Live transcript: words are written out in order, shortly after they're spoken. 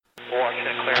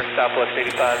Clearance Southwest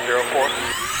 8504.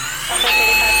 Southwest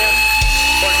 8504.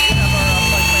 Or do you have our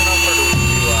flight plan up, or do we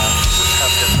need to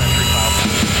have just entry file?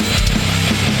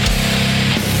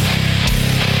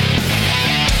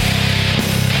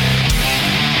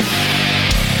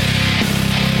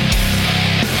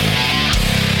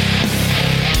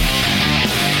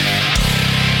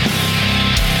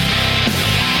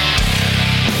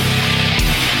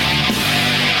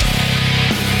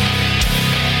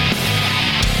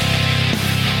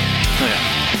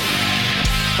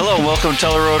 Hello and welcome to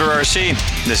Telerotor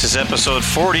RC. This is episode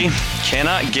 40,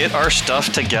 Cannot Get Our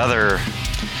Stuff Together.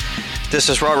 This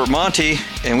is Robert Monty,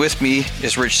 and with me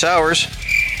is Rich Sowers.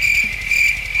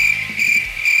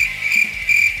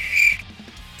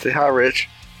 Say hi, Rich.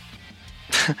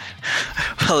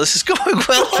 Well, this is going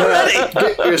well already.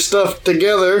 Get your stuff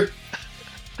together.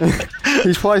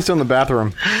 He's probably still in the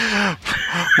bathroom.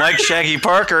 Mike Shaggy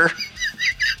Parker.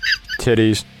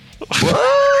 Titties.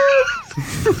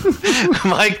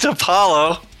 Mike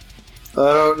DiPaolo. I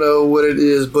don't know what it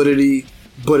is, but it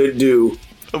do.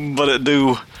 But it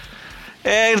do.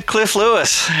 And Cliff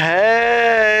Lewis.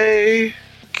 Hey.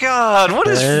 God, what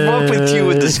is wrong with you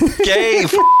with this gay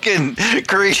fucking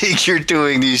greeting you're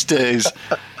doing these days?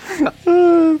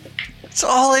 It's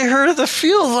all I heard of the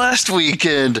field last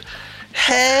weekend.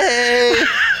 Hey.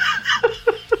 I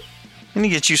need to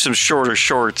get you some shorter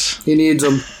shorts. He needs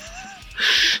them.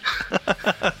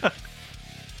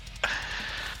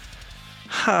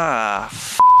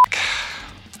 Fuck.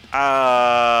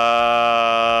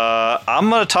 I'm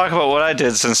going to talk about what I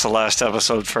did since the last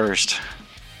episode first.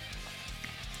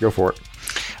 Go for it.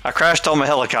 I crashed all my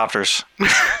helicopters.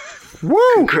 Woo!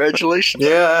 Congratulations.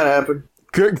 Yeah, that happened.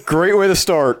 Good, great way to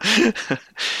start.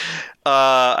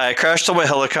 I crashed all my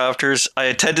helicopters. I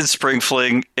attended Spring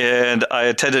Fling, and I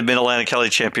attended Mid-Atlantic Heli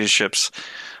Championships.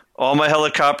 All my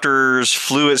helicopters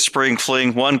flew at Spring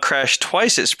Fling. One crashed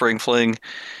twice at Spring Fling.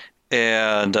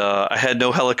 And I had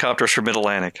no helicopters for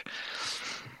Mid-Atlantic.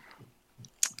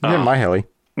 You had my heli.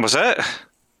 Was that?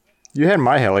 You had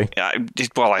my heli. I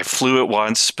flew it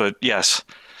once, but yes.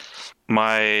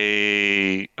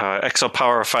 My XL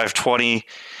Power 520,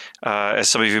 as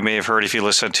some of you may have heard if you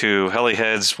listen to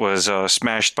Heliheads, was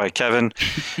smashed by Kevin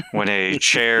when a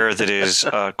chair that is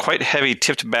quite heavy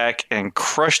tipped back and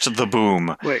crushed the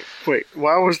boom. Wait.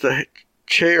 Why was the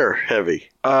chair heavy?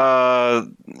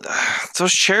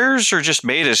 Those chairs are just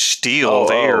made of steel.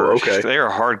 Okay. They are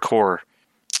hardcore.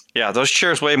 Yeah, those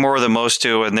chairs weigh more than most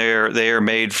do, and they are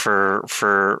made for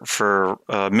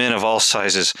men of all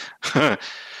sizes. Yeah,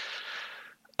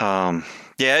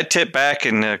 it tipped back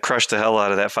and crushed the hell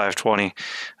out of that 520.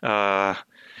 It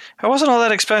wasn't all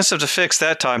that expensive to fix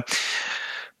that time.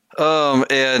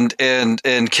 And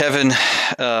Kevin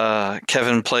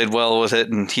played well with it,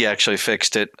 and he actually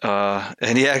fixed it.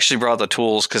 And he actually brought the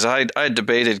tools, because I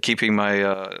debated keeping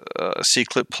my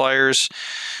C-clip pliers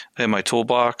in my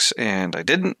toolbox, and I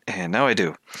didn't, and now I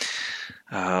do,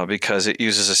 because it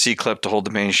uses a C-clip to hold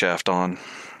the main shaft on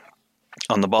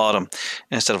the bottom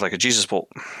instead of like a Jesus bolt.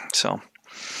 So.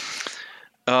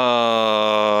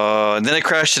 And then I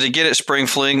crashed it again at Spring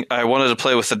Fling. I wanted to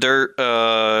play with the dirt.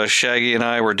 Shaggy and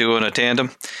I were doing a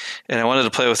tandem, and I wanted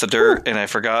to play with the dirt, and I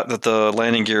forgot that the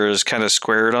landing gear is kind of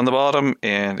squared on the bottom,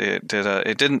 and it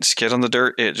didn't skid on the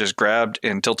dirt. It just grabbed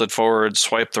and tilted forward,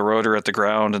 swiped the rotor at the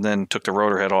ground, and then took the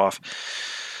rotor head off.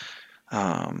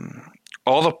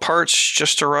 All the parts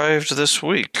just arrived this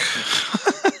week.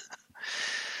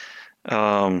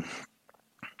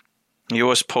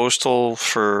 U.S. Postal,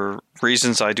 for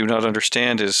reasons I do not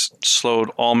understand, is slowed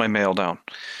all my mail down.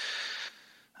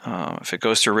 If it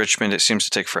goes through Richmond, it seems to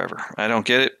take forever. I don't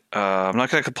get it. I'm not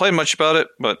going to complain much about it,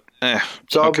 but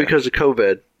It's all okay. because of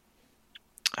COVID.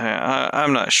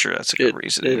 I'm not sure that's a good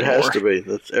reason It anymore. has to be.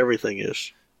 That's everything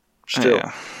is. Still.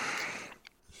 Yeah.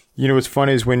 You know what's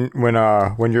funny is when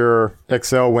your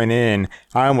XL went in,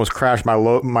 I almost crashed my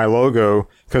logo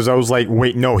because I was like,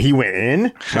 wait, no, he went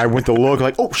in? And I went to look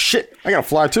like, oh shit, I gotta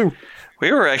fly too.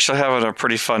 We were actually having a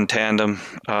pretty fun tandem.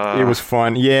 It was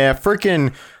fun. Yeah,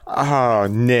 freaking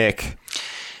Nick.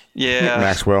 Yeah. Nick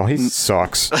Maxwell, he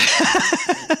sucks.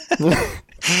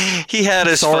 He had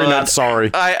his Sorry, fun. not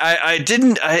sorry. I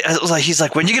was like, he's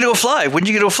like, when you gonna go fly? When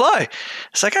you gonna go fly?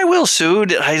 It's like, I will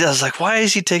soon. I was like, why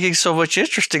is he taking so much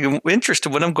interest in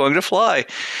when I'm going to fly?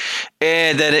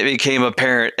 And then it became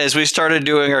apparent as we started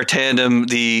doing our tandem,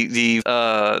 the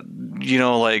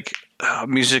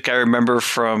music I remember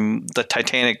from the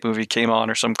Titanic movie came on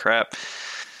or some crap.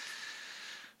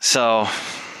 So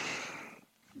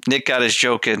Nick got his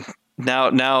joke in. Now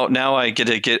I get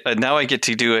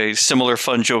to do a similar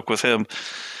fun joke with him.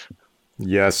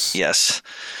 Yes. Yes.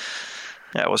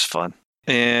 That was fun.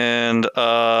 And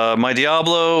my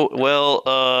Diablo, well,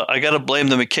 I got to blame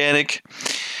the mechanic.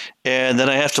 And then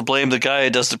I have to blame the guy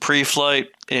who does the pre-flight.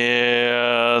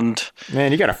 And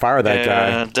Man, you got to fire that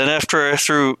guy. and then after I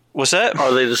threw... What's that?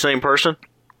 Are they the same person?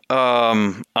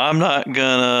 I'm not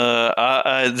gonna.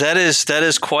 That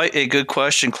is quite a good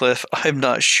question, Cliff. I'm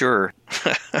not sure.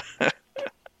 You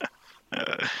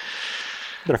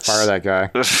got to fire that guy.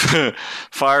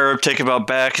 Fire him, take him out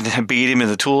back, and beat him in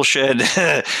the tool shed.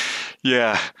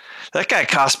 Yeah, that guy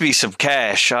cost me some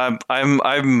cash. I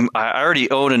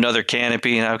already own another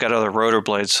canopy, and I've got other rotor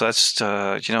blades. So that's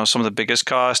some of the biggest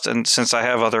cost. And since I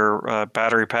have other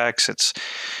battery packs, it's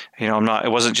I'm not.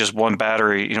 It wasn't just one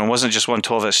battery. It wasn't just one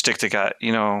 12S stick that got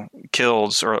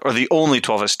killed, or the only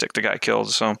 12S stick that got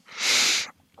killed. So.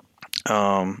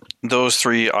 Those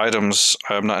three items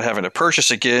I'm not having to purchase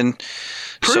again.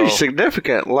 Pretty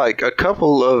significant, like a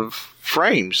couple of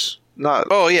frames. Not.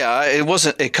 Oh yeah, it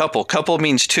wasn't a couple. Couple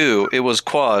means two. It was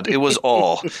quad. It was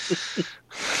all.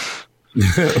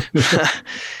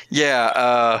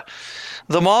 Yeah.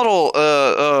 The model.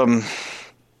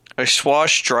 A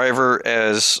swash driver,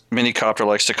 as Minicopter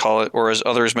likes to call it, or as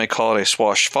others may call it, a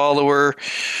swash follower,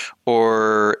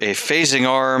 or a phasing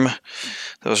arm.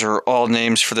 Those are all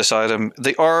names for this item.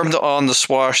 The arm on the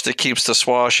swash that keeps the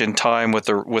swash in time with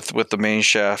the main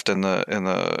shaft and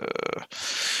the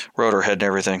rotor head and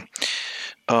everything.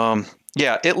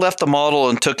 Yeah, it left the model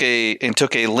and took a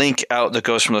link out that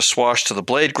goes from the swash to the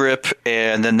blade grip,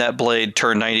 and then that blade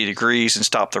turned 90 degrees and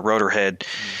stopped the rotor head.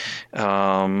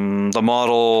 The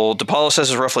model, DePaulo says,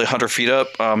 is roughly 100 feet up.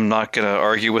 I'm not going to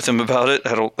argue with him about it.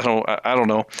 I don't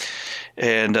know.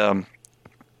 And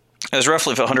it was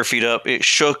roughly 100 feet up. It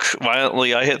shook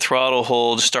violently. I hit throttle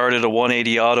hold, started a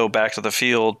 180 auto back to the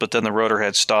field, but then the rotor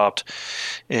head stopped.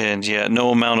 And yeah, no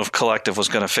amount of collective was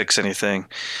going to fix anything.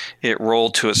 It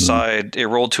rolled to its side. It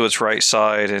rolled to its right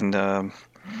side, and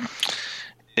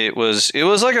it was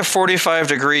like a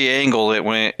 45-degree angle. It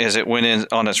went in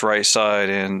on its right side,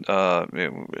 and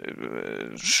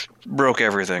it broke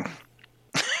everything.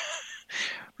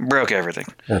 Broke everything.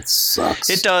 That sucks.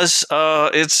 It does.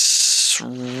 It's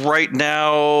right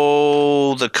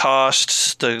now the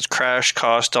crash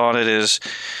cost on it is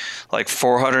like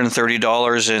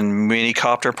 $430 in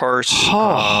Minicopter parts.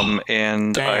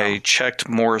 And Damn. I checked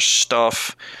more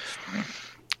stuff.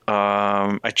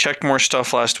 I checked more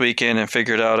stuff last weekend and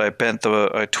figured out I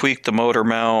tweaked the motor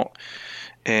mount,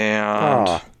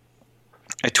 and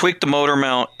I tweaked the motor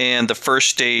mount, and the first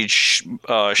stage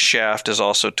shaft is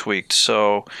also tweaked.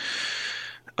 So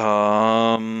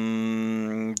the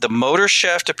motor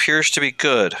shaft appears to be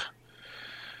good,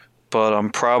 but I'm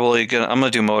gonna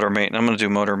do motor maintenance. I'm gonna do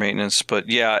motor maintenance. But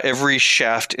yeah, every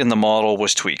shaft in the model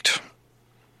was tweaked.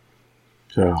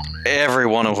 Oh, man. Every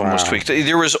one of them was tweaked.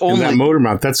 There was only And that motor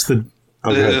mount. That's the.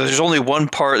 Okay. There's only one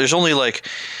part. There's only like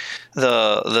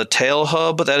the tail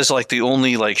hub, but that is like the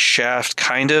only like shaft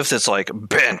kind of that's like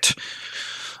bent.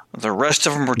 The rest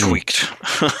of them were tweaked.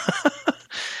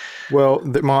 Well,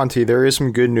 Monty, there is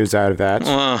some good news out of that.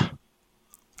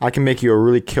 I can make you a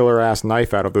really killer-ass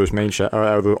knife out of those out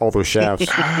of all those shafts.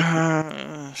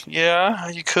 Yeah,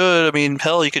 you could. I mean,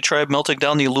 hell, you could try melting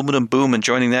down the aluminum boom and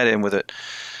joining that in with it.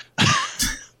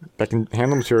 I can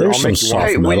handle material. There's I'll make some you one.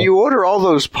 soft Hey, when metal. you order all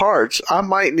those parts, I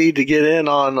might need to get in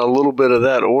on a little bit of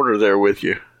that order there with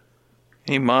you.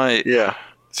 He might. Yeah.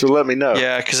 So let me know.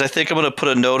 Yeah, because I think I'm going to put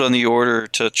a note on the order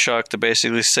to Chuck to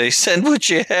basically say, send what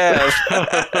you have.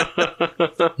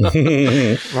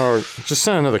 Oh, just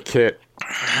send another kit.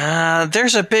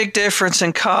 There's a big difference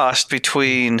in cost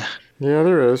between... Yeah,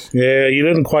 there is. Yeah, you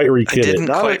didn't quite rekit it. didn't.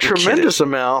 Not a Quite tremendous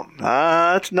amount.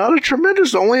 It's not a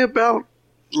tremendous, only about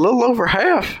a little over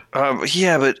half.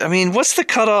 Yeah, but I mean, what's the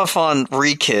cutoff on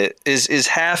rekit? Is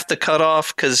half the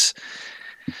cutoff? Because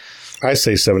I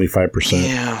say 75%.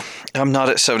 yeah, I'm not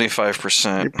at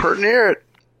 75%. You're pretty near it.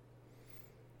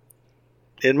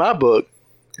 In my book.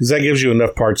 Because that gives you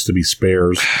enough parts to be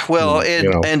spares. Well,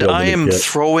 and build I a am kit.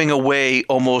 throwing away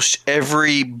almost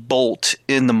every bolt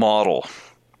in the model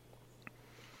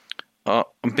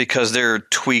because they're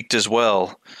tweaked as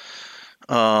well.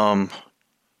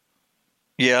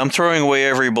 Yeah, I'm throwing away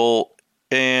every bolt,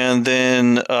 and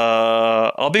then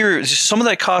some of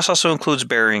that cost also includes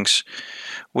bearings,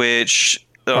 which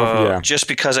just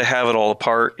because I have it all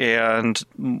apart, and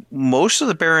most of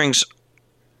the bearings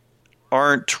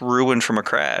aren't ruined from a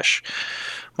crash.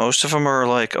 Most of them are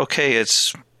like, okay,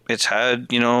 it's had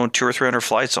 200 or 300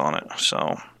 flights on it,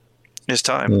 so it's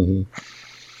time. Mm-hmm.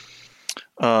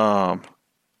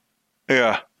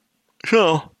 Yeah.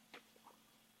 So,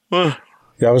 Yeah,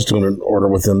 I was doing an order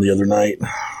with them the other night.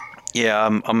 Yeah,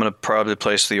 I'm going to probably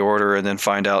place the order and then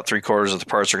find out 3/4 of the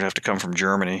parts are going to have to come from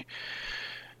Germany.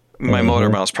 My motor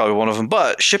mount's probably one of them,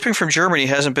 but shipping from Germany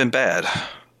hasn't been bad.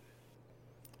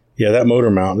 Yeah, that motor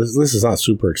mount. This is not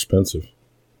super expensive.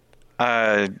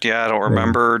 I don't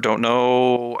remember, don't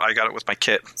know. I got it with my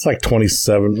kit. It's like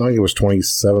 27. I think it was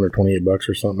 27 or $28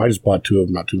 or something. I just bought two of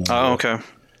them not too long ago. Oh, okay.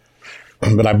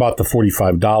 But I bought the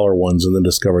 $45 ones and then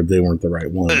discovered they weren't the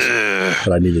right ones.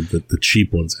 But I needed the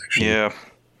cheap ones, actually. Yeah.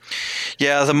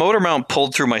 Yeah, the motor mount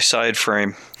pulled through my side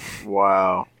frame.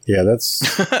 Wow. Yeah,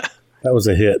 that was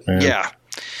a hit, man. Yeah.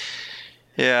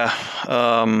 Yeah.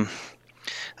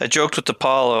 I joked with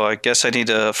Apollo, I guess I need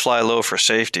to fly low for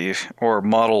safety or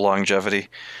model longevity.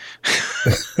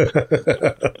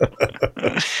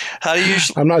 How do you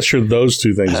usually, I'm not sure those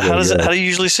two things go how together. do you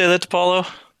usually say that to Apollo?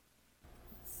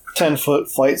 10-foot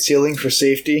flight ceiling for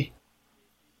safety.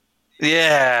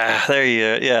 Yeah, there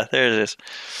it is.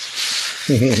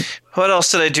 What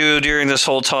else did I do during this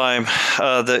whole time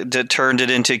that turned it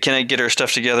into, can I get our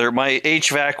stuff together? My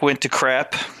HVAC went to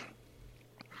crap.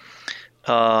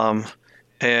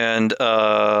 And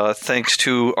thanks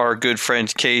to our good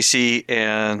friend Casey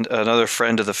and another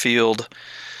friend of the field,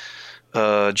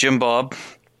 Jim Bob,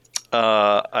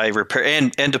 I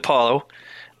repaired, and Apollo,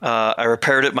 I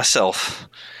repaired it myself.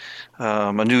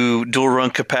 A new dual run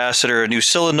capacitor, a new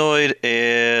solenoid,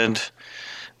 and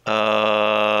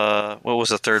what was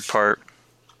the third part?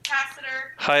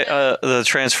 Capacitor. The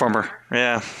transformer.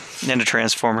 Yeah, and a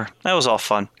transformer. That was all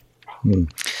fun.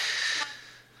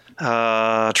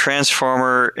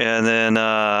 Transformer, and then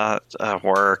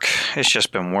work. It's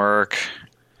just been work.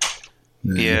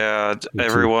 Yeah,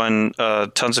 everyone.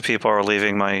 Tons of people are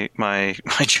leaving my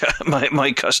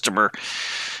customer.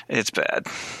 It's bad.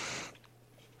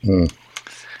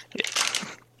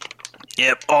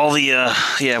 Yep, all the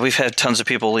we've had tons of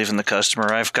people leaving the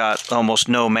customer. I've got almost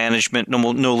no management,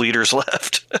 no leaders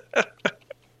left.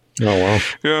 Oh, wow.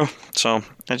 Yeah, so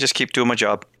I just keep doing my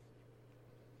job.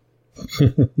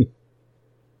 Okay,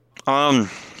 I'm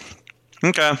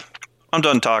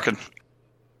done talking.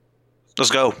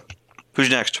 Let's go. Who's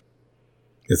next?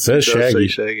 It says It does say Shaggy.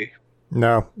 Shaggy.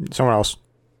 No, someone else.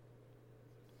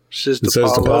 It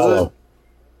says Apollo.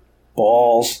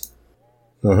 Balls.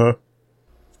 Uh-huh.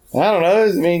 I don't know.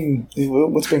 I mean,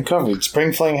 what's been covered?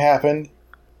 Spring fling happened.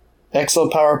 XL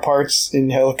power parts in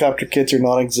helicopter kits are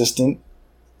non-existent.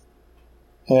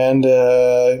 And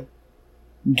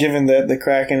given that the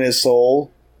Kraken is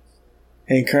sold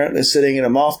and currently sitting in a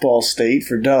mothball state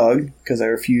for Doug, because I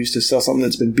refuse to sell something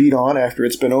that's been beat on after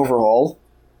it's been overhauled.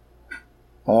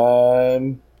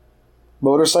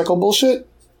 Motorcycle bullshit?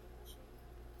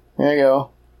 There you go.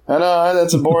 I know,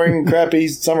 that's a boring, crappy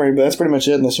summary, but that's pretty much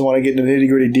it, unless you want to get into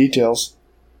nitty-gritty details.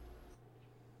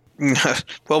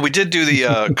 Well, we did do the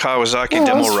Kawasaki Oh,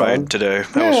 demo that's ride fun. today.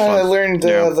 That was Yeah, fun. I learned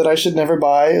Yeah. that I should never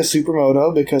buy a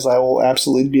Supermoto because I will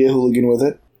absolutely be a hooligan with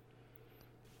it.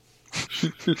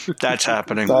 That's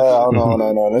happening.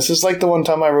 No. This is like the one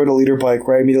time I rode a leader bike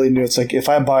where I immediately knew it's like, if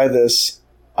I buy this,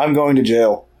 I'm going to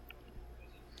jail.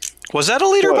 Was that a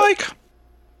leader What? bike?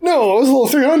 No, it was a little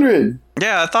 300.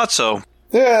 Yeah, I thought so.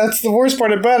 Yeah, that's the worst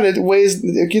part about it. It weighs,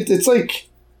 it's like,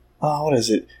 what is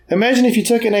it? Imagine if you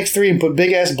took an X3 and put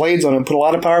big ass blades on it and put a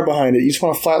lot of power behind it. You just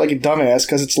want to fly it like a dumbass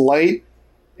because it's light.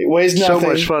 It weighs nothing. So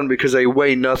much fun because they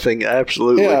weigh nothing.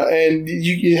 Absolutely. Yeah, and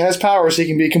it has power, so you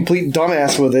can be a complete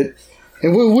dumbass with it.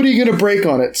 And what are you going to break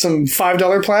on it? Some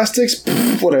 $5 plastics?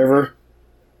 Pfft, whatever.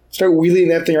 Start wheeling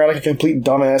that thing around like a complete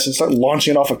dumbass and start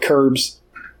launching it off of curbs.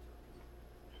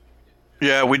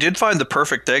 Yeah, we did find the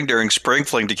perfect thing during spring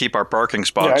fling to keep our parking Yeah, I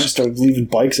spots. just started leaving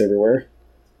bikes everywhere.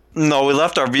 No, we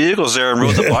left our vehicles there and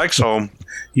rode the bikes home.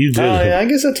 You did. Yeah, I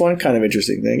guess that's one kind of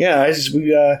interesting thing. Yeah,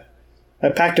 I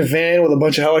packed a van with a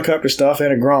bunch of helicopter stuff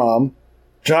and a Grom,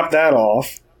 dropped that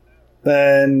off.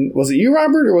 Then, was it you,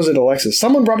 Robert, or was it Alexis?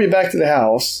 Someone brought me back to the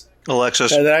house,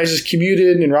 Alexis. and then I just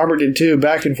commuted, and Robert did too,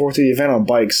 back and forth to the event on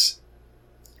bikes.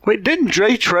 Wait, didn't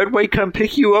Dre Treadway come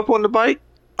pick you up on the bike?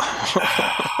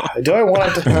 Do I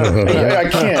want to? I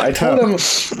can't. I told him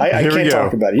I Here we can't go.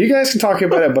 talk about it. You guys can talk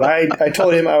about it, but I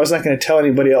told him I was not going to tell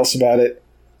anybody else about it.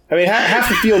 I mean, half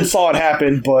the field saw it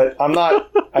happen, but I'm not.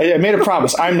 I made a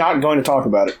promise. I'm not going to talk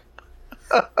about it.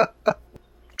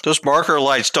 Those marker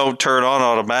lights don't turn on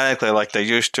automatically like they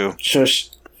used to. Shush.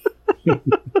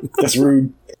 That's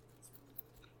rude.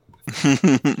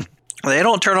 They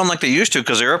don't turn on like they used to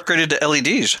because they're upgraded to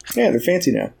LEDs. Yeah, they're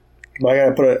fancy now. But I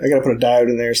gotta put a diode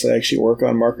in there so they actually work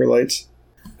on marker lights.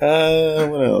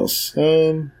 What else?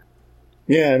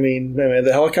 Yeah, I mean, the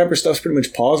helicopter stuff's pretty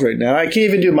much paused right now. I can't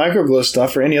even do microglow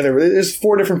stuff or any other. There's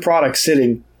 4 different products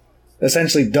sitting,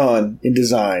 essentially done in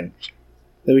design.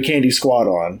 that we can't do squat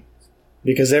on.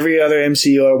 Because every other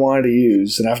MCU I wanted to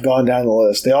use, and I've gone down the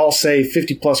list, they all say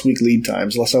 50-plus week lead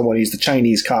times unless I want to use the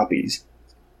Chinese copies.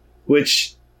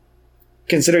 Which,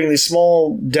 considering the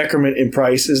small decrement in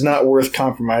price, is not worth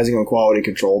compromising on quality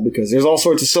control because there's all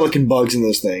sorts of silicon bugs in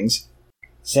those things.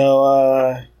 So,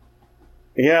 I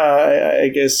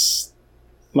guess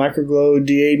microglow,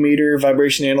 DA meter,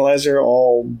 vibration analyzer,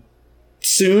 all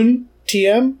soon?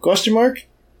 TM? Question mark?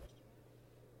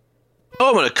 Oh,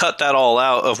 I'm going to cut that all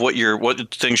out of what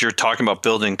things you're talking about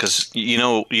building because you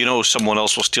know someone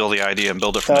else will steal the idea and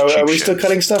build it from the cheap Are we shit. still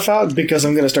cutting stuff out? Because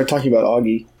I'm going to start talking about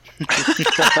Augie.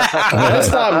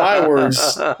 That's not my words.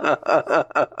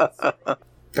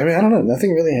 I mean, I don't know.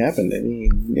 Nothing really happened. I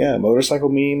mean, yeah, motorcycle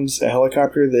memes, a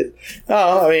helicopter that...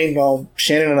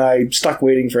 Shannon and I stuck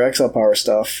waiting for XL Power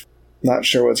stuff. Not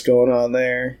sure what's going on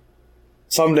there.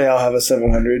 Someday I'll have a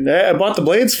 700. I bought the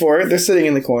blades for it. They're sitting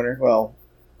in the corner. Well,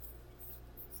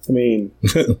 I mean...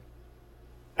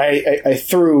 I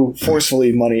threw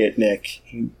forcefully money at Nick.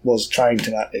 He was trying to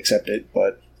not accept it,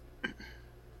 but...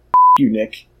 you,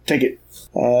 Nick. Take it.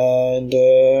 And,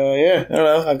 I don't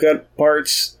know. I've got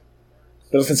parts...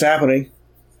 But nothing's happening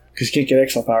because you can't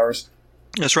get XL powers.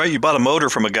 That's right. You bought a motor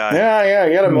from a guy. Yeah.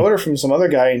 I got a motor from some other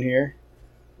guy in here.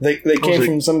 They came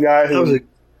from some guy who... That was a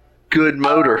good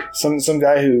motor. Some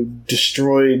guy who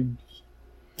destroyed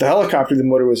the helicopter the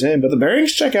motor was in. But the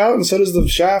bearings check out, and so does the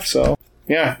shaft, so...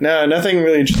 Yeah, no, nothing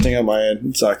really interesting on my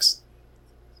end. It sucks.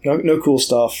 No cool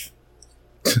stuff.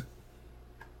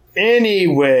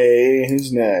 Anyway,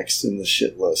 who's next in the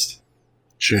shit list?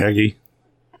 Shaggy.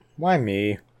 Why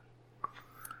me?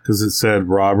 Because it said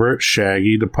Robert,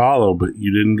 Shaggy, DePaulo, but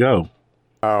you didn't go.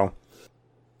 Oh.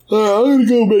 I'm gonna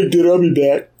go make dinner. I'll be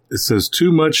back. It says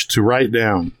too much to write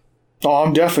down. Oh,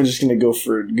 I'm definitely just gonna go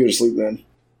to sleep then.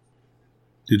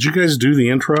 Did you guys do the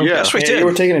intro? Yes, we Yeah, did. you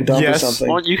were taking a dump Yes. or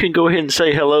something. Well, you can go ahead and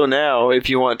say hello now if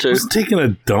you want I to. was taking a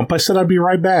dump. I said I'd be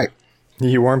right back.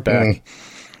 You weren't back.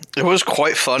 It was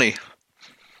quite funny.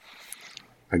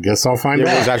 I guess I'll find It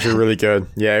out. was actually really good.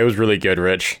 Yeah, it was really good,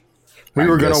 Rich. We I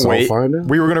were guess gonna I'll wait. find out.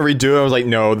 We were gonna redo it. I was like,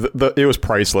 no, it was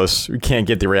priceless. We can't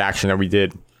get the reaction that we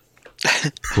did.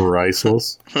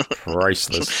 Priceless.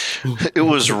 Priceless. It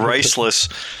was riceless.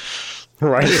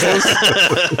 Priceless.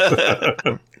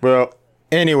 Well,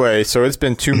 anyway, so it's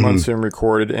been 2 months since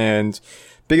recorded, and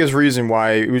biggest reason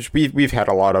why which we've had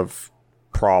a lot of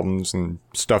problems and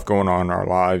stuff going on in our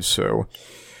lives. So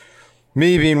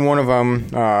me being one of them,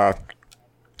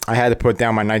 I had to put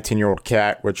down my 19-year-old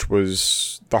cat, which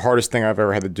was the hardest thing I've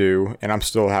ever had to do, and I'm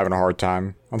still having a hard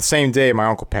time. On the same day, my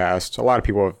uncle passed. A lot of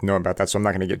people have known about that, so I'm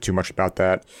not going to get too much about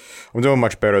that. I'm doing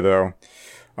much better, though.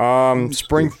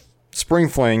 Spring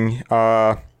Fling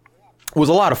was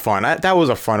a lot of fun. That was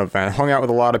a fun event. Hung out with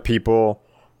a lot of people.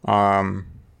 A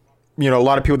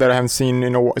lot of people that I haven't seen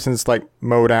since, like,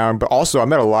 Modown, but also I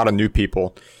met a lot of new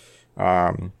people.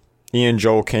 Ian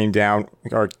Joel came down,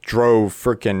 or drove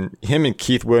him and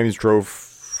Keith Williams drove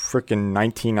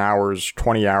 19 hours,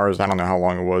 20 hours, I don't know how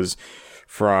long it was,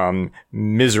 from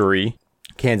Missouri,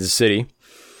 Kansas City.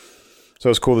 So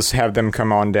it was cool to have them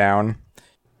come on down.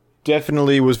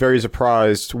 Definitely was very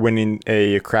surprised winning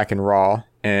a Kraken Raw,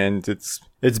 and it's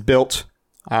built.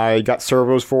 I got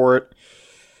servos for it,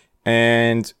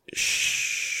 and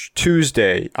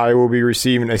Tuesday I will be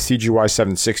receiving a CGY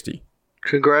 760.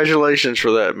 Congratulations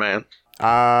for that, man.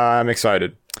 I'm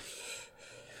excited.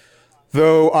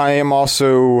 Though I am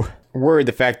also worried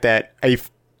the fact that a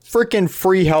freaking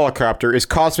free helicopter is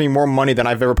costing me more money than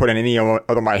I've ever put in any of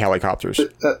my helicopters.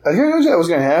 I heard that was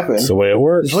going to happen. That's the way it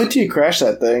works. Just wait till you crash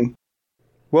that thing.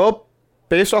 Well,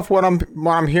 based off what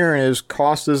I'm hearing is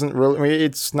cost isn't really. I mean,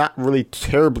 it's not really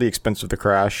terribly expensive to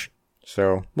crash,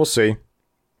 so we'll see.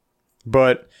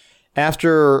 But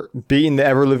after beating the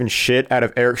ever living shit out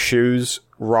of Eric Shoes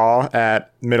Raw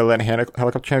at Mid-Atlantic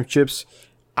Helicopter Championships,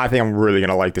 I think I'm really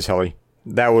gonna like this heli.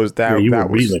 That was Yeah, you were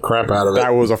beating the crap out of it.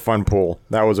 That was a fun pull.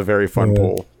 That was a very fun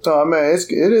pull. Oh man,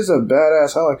 it is a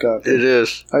badass helicopter. It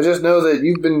is. I just know that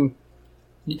you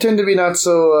tend to be not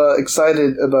so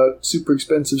excited about super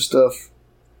expensive stuff.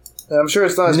 And I'm sure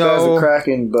it's not as bad as the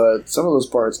Kraken, but some of those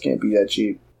parts can't be that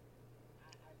cheap.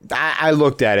 I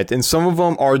looked at it, and some of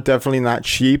them are definitely not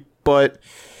cheap, but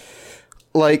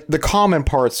like the common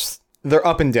parts, they're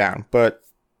up and down. But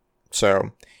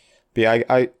so, yeah,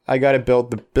 I got it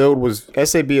built. The build was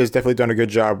SAB has definitely done a good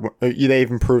job. They've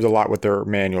improved a lot with their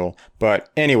manual. But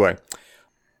anyway,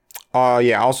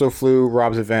 I also flew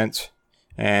Rob's event,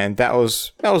 and that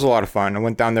was a lot of fun. I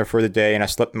went down there for the day, and I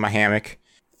slept in my hammock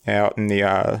out in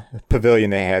the pavilion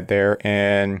they had there,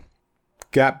 and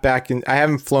got back in. I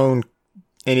haven't flown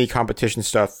any competition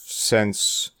stuff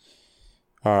since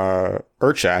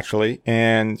IRCHA actually,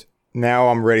 and now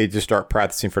I'm ready to start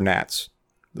practicing for NATS.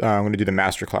 I'm going to do the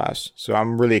master class, so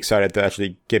I'm really excited to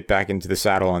actually get back into the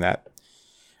saddle on that.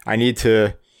 I need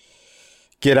to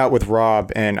get out with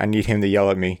Rob, and I need him to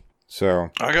yell at me. So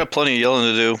I got plenty of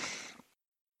yelling to do.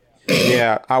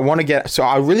 yeah, I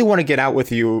really want to get out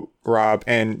with you, Rob,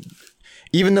 and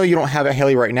even though you don't have a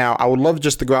heli right now, I would love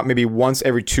just to go out maybe once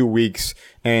every 2 weeks,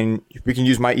 and we can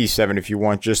use my E7 if you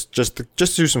want, just to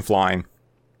do some flying.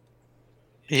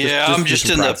 Yeah, just I'm do just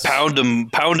some in practice. the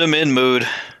pound 'em in mood.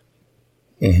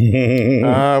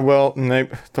 Well, no,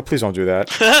 please don't do that.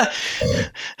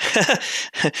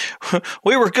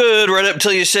 We were good right up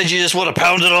until you said you just want to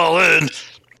pound it all in.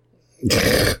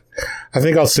 I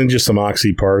think I'll send you some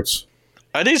Oxy parts.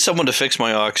 I need someone to fix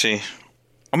my Oxy.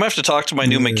 I'm going to have to talk to my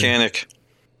new mechanic.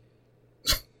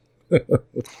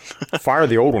 Fire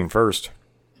the old one first.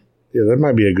 Yeah, that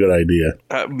might be a good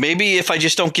idea. Maybe if I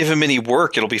just don't give him any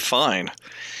work, it'll be fine.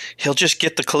 He'll just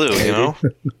get the clue, you know?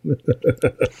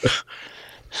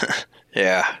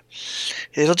 Yeah.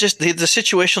 It'll just, the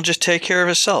situation will just take care of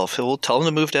itself. We'll tell him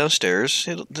to move downstairs.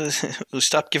 We'll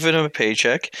stop giving him a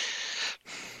paycheck.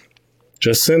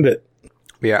 Just send it.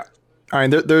 Yeah. I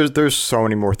mean, there's so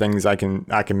many more things I can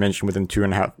mention within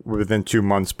 2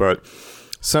 months, but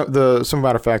some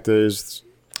matter of fact is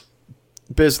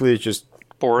basically it's just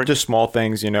Boring. just small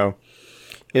things, you know.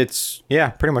 It's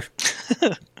pretty much.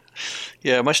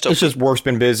 Yeah, my stuff. It's just work's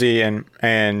been busy and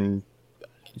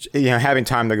you know, having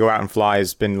time to go out and fly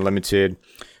has been limited.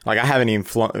 Like I haven't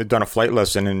even done a flight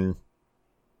lesson in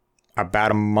about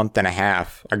a month and a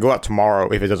half. I go out tomorrow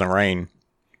if it doesn't rain,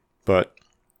 but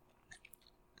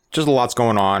just a lot's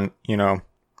going on, you know,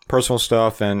 personal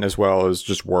stuff and as well as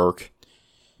just work.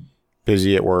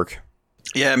 Busy at work.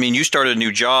 Yeah, I mean, you started a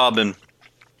new job, and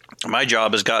my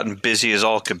job has gotten busy as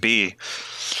all could be.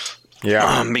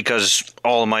 Yeah. Because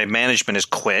all of my management has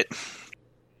quit.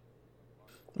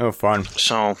 Oh, fun.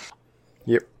 So,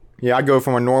 Yep. Yeah, I go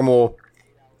from a normal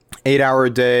 8-hour a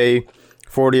day,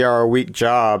 40-hour a week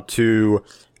job to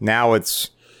now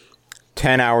it's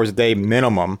 10 hours a day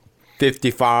minimum,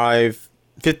 50 to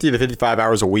 55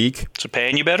 hours a week. so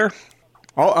paying you better?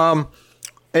 Oh,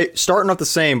 starting off the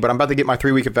same, but I'm about to get my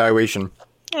 3-week evaluation.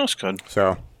 That's good.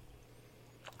 So,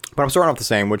 but I'm starting off the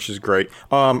same, which is great.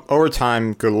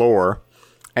 Overtime galore,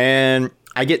 and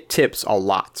I get tips a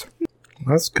lot.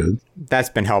 That's good. That's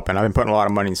been helping. I've been putting a lot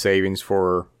of money in savings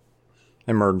for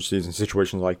emergencies and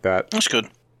situations like that. That's good.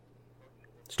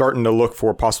 Starting to look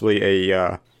for possibly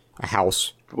a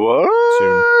house.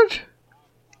 What?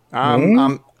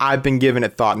 I've been giving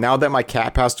it thought. Now that my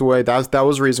cat passed away, that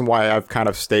was the reason why I've kind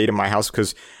of stayed in my house,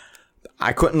 because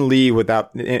I couldn't leave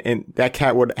without, and that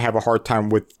cat would have a hard time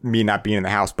with me not being in the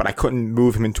house, but I couldn't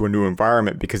move him into a new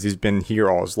environment because he's been here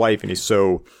all his life and he's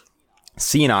so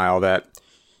senile that,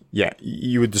 yeah,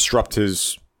 you would disrupt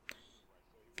his,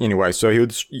 anyway,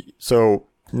 so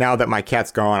now that my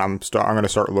cat's gone, I'm going to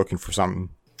start looking for something.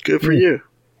 Good for you.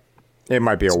 It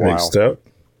might be a Big while. step.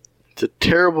 It's a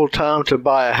terrible time to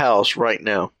buy a house right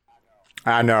now.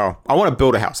 I know. I want to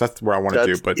build a house. That's what I want to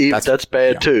do, but That's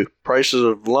bad yeah. too. Prices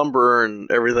of lumber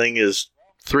and everything is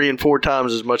 3 and 4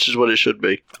 times as much as what it should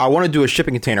be. I want to do a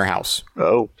shipping container house.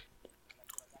 Oh,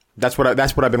 That's what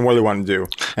I've been really wanting to do.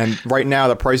 And right now,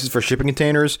 the prices for shipping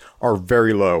containers are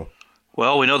very low.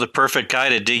 Well, we know the perfect guy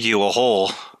to dig you a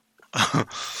hole.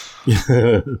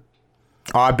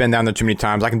 Oh, I've been down there too many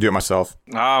times. I can do it myself.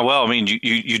 Well, I mean,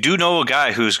 you do know a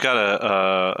guy who's got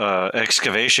a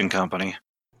excavation company.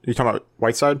 You talking about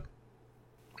Whiteside?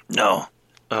 No.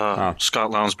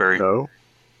 Scott Lounsbury. no.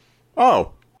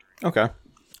 Oh, okay.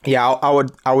 Yeah,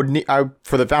 I would need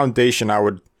for the foundation. I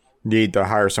would need to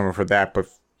hire someone for that, but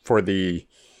for the,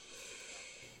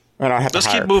 and I have Let's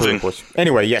to hire keep moving. crew, of course.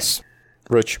 Anyway, yes,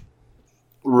 Rich.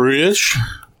 Rich.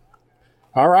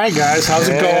 All right, guys. How's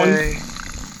it going?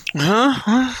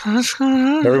 Huh? What's going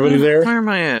on? Everybody there? Where am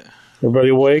I at? Everybody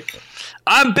awake?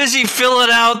 I'm busy filling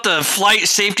out the flight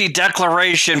safety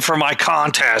declaration for my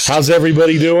contest. How's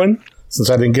everybody doing? Since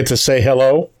I didn't get to say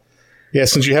hello. Yeah,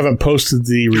 since you haven't posted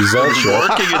the results yet.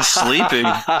 Working and sleeping.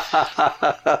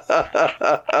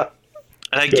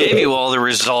 And I gave you all the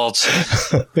results.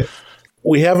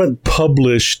 We haven't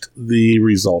published the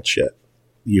results yet.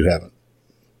 You haven't.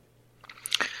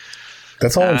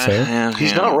 That's all I'm saying.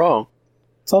 He's not wrong.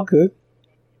 It's all good.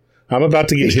 I'm about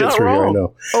to get He's hit not through here, I wrong.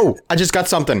 know. Oh, I just got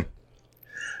something.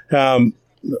 Well,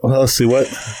 let's see. What?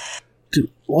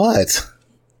 What?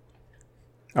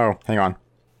 Oh, hang on.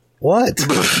 What?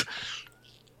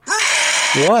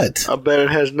 What? I bet it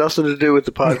has nothing to do with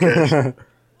the podcast.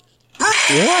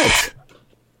 What?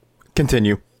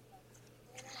 Continue.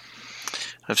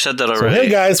 I've said that So, already. hey,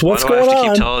 guys, what's Why do I going have to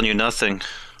on? keep telling you nothing?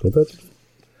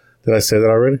 Did I say that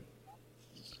already?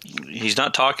 He's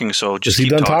not talking, so just Is he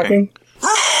keep done talking.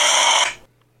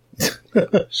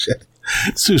 Shit.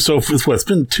 So it's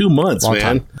been 2 months, Long man.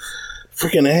 time.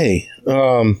 Freaking A.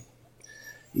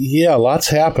 Yeah, lots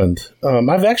happened.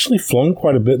 I've actually flown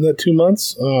quite a bit in that 2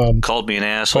 months. Called me an Quite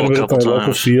asshole a a bit at couple my local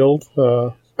times. field.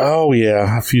 Oh,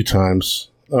 yeah, a few times.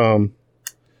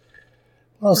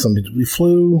 Awesome. We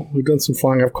flew. We've done some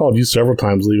flying. I've called you several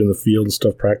times leaving the field and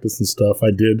stuff, practice and stuff. I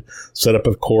did set up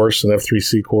a course, an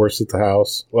F3C course at the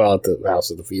house. Well, at the house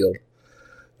at the field.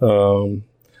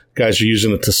 Guys are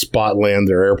using it to spot land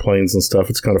their airplanes and stuff.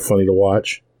 It's kind of funny to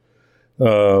watch.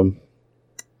 So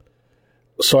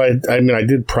I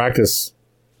did practice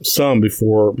some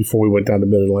before we went down to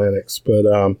Mid-Atlantics,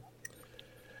 but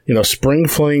spring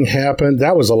fling happened.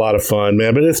 That was a lot of fun,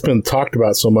 man. But it's been talked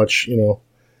about so much.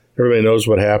 Everybody knows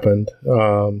what happened.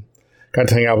 Got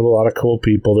to hang out with a lot of cool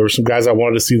people. There were some guys I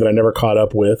wanted to see that I never caught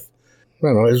up with. I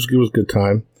don't know. It was a good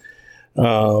time.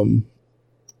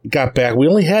 Got back. We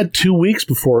only had 2 weeks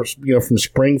before, from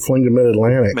spring fling to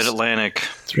Mid-Atlantic. Mid-Atlantic.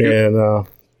 And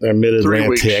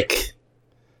Mid-Atlantic. 3 weeks.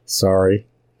 Sorry.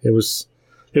 It was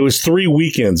 3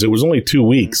 weekends. It was only 2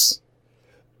 weeks.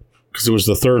 Because it was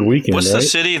the third weekend, What's right? the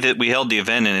city that we held the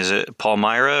event in? Is it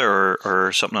Palmyra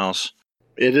or something else?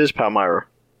 It is Palmyra.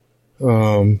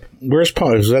 Where's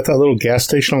Palmyra? Was that little gas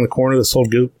station on the corner that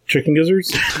sold chicken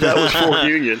gizzards? That was Fort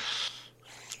Union.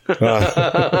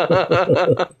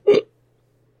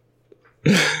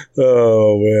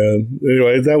 Oh, man.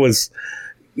 Anyway, that was,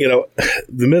 the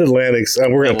Mid-Atlantics.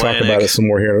 We're going to talk about it some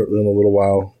more here in a little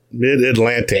while.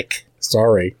 Mid-Atlantic.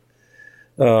 Sorry.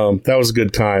 That was a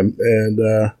good time.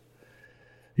 And,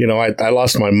 I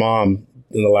lost my mom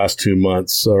in the last 2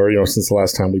 months, or, since the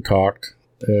last time we talked.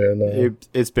 And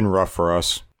It's been rough for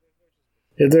us.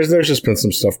 there's just been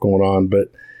some stuff going on,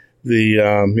 but the,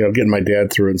 getting my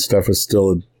dad through it and stuff is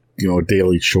still a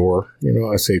daily chore.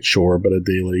 I say chore, but a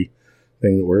daily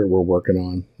thing that we're working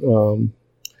on.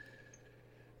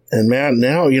 And man,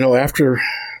 now, after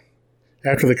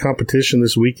the competition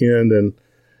this weekend, and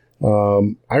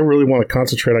I really want to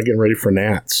concentrate on getting ready for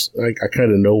Nats. I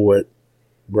kind of know where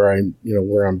I'm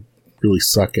really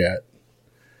suck at.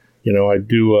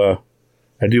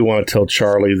 I do want to tell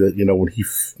Charlie that, when he,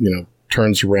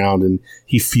 turns around and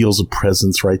he feels a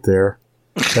presence right there.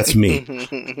 That's me.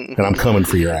 And I'm coming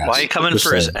for your ass. Why are you coming Just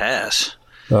for his saying. ass?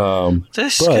 But-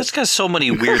 It's got so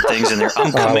many weird things in there.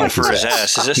 I'm coming like for his his ass.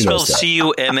 ass. Is this He knows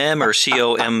spelled that. CUMM or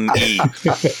COME?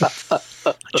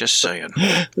 Just saying.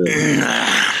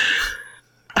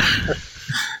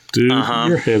 Dude,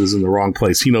 your head is in the wrong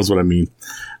place. He knows what I mean.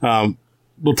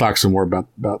 We'll talk some more about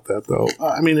that, though.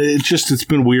 It's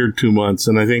been weird 2 months,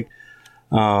 and I think,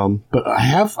 but I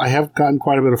have gotten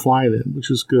quite a bit of flying in,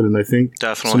 which is good, and I think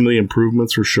Definitely. some of the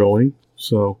improvements are showing,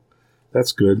 so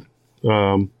that's good.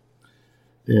 We'll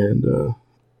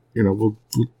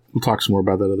talk some more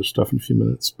about that other stuff in a few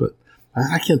minutes, but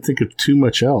I can't think of too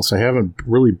much else. I haven't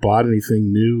really bought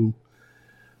anything new.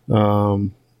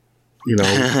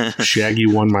 Shaggy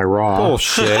won my Raw.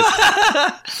 Bullshit.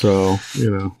 So,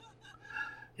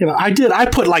 I did. I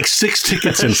put like 6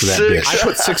 tickets in for that bitch. I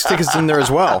put 6 tickets in there as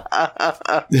well.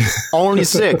 Only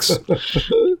 6. I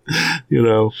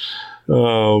know.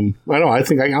 I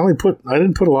think I didn't put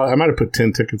a lot. I might have put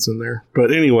 10 tickets in there.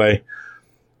 But anyway.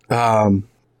 Damn,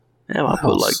 I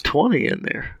put like 20 in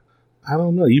there. I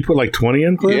don't know. You put like 20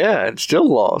 in, Cliff? Yeah, and still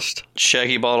lost.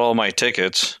 Shaggy bought all my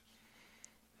tickets,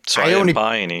 so I, I didn't only-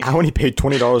 buy any. I only paid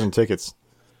 $20 in tickits.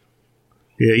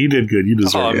 Yeah, you did good. You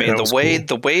deserve Oh, I it. mean, That the was way cool.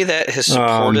 the way that has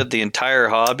supported the entire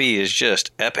hobby is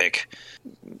just epic.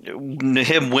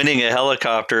 Him winning a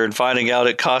helicopter and finding out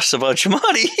it costs a bunch of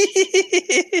money.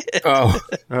 Oh,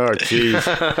 Oh, jeez.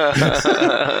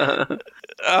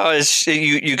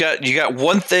 You got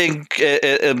one thing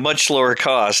at much lower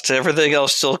cost. Everything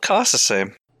else still costs the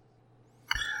same.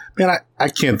 man, I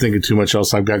can't think of too much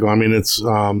else I've got going. I mean, it's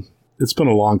been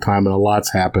a long time and a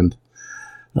lot's happened.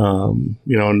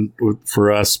 And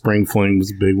for us, Spring Fling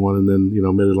was a big one, and then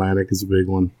Mid-Atlantic is a big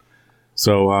one.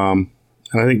 So, and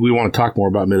I think we want to talk more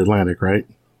about Mid-Atlantic, right?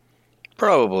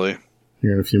 Probably.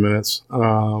 Here in a few minutes,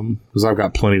 because I've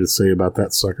got plenty to say about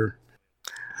that sucker.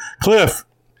 Cliff,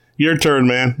 your turn,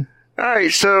 man. All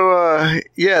right, so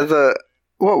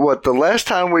the last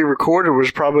time we recorded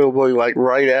was probably like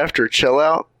right after Chill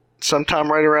Out,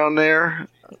 sometime right around there.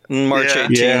 March Yeah.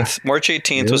 18th. Yeah. March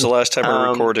 18th was the last time I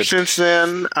recorded. Since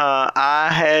then, I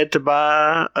had to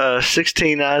buy a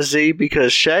 16IZ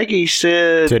because Shaggy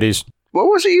said, Titties. "What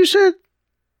was it you said?"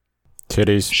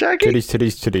 Titties. Shaggy?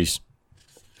 Titties.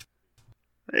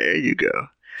 There you go.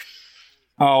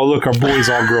 Oh, look, our boy's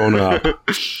all grown up.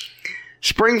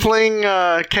 Spring Fling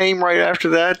came right after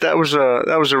that. That was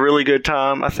a really good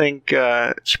time. I think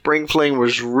Spring Fling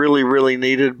was really, really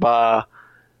needed by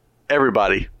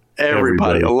everybody.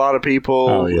 Everybody. A lot of people.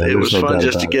 Oh, yeah, it was there's no fun doubt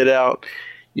just to about get out,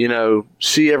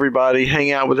 see everybody,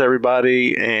 hang out with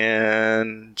everybody,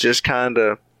 and just kind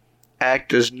of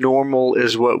act as normal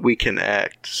as what we can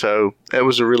act. So that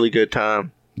was a really good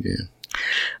time. Yeah.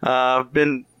 I've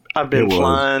been It was.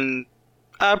 flying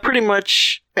pretty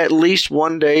much at least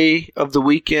one day of the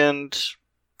weekend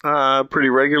pretty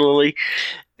regularly.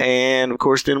 And, of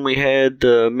course, then we had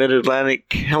the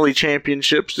Mid-Atlantic Heli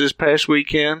Championships this past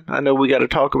weekend. I know we got to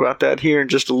talk about that here in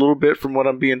just a little bit from what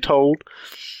I'm being told.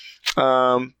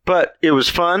 But it was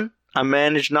fun. I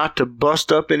managed not to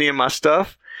bust up any of my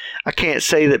stuff. I can't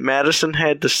say that Madison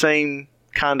had the same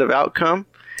kind of outcome.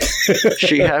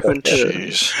 She happened to...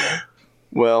 Jeez.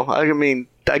 Well,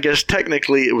 I guess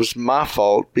technically it was my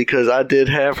fault because I did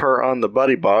have her on the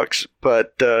buddy box,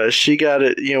 but she got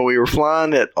it. We were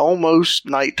flying at almost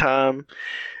nighttime,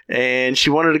 and she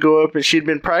wanted to go up, and she'd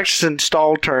been practicing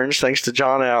stall turns thanks to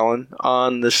John Allen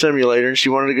on the simulator, and she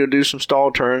wanted to go do some stall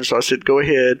turns. So I said, "Go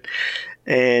ahead,"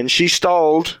 and she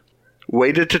stalled,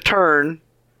 waited to turn,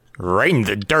 Right in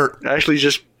the dirt. actually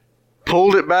just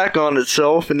pulled it back on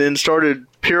itself, and then started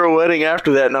pirouetting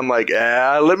after that, and I'm like,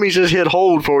 let me just hit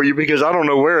hold for you because I don't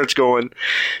know where it's going.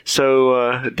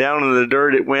 So down in the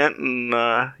dirt it went, and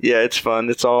yeah, it's fun.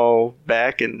 It's all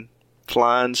back and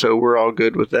flying, so we're all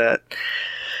good with that.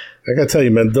 I gotta tell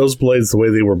you, man, those blades, the way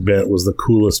they were bent, was the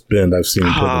coolest bend I've seen put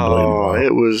in a blade in a while.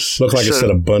 It was Looked like a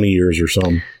set of bunny ears or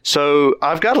something. So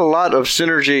I've got a lot of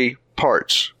Synergy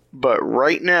parts, but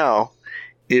right now,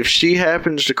 if she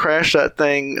happens to crash that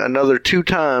thing another 2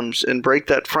 times and break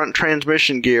that front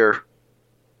transmission gear,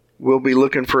 we'll be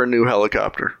looking for a new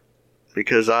helicopter.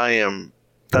 Because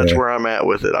that's where I'm at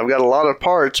with it. I've got a lot of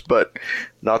parts, but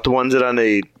not the ones that I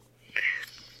need.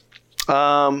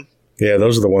 Yeah,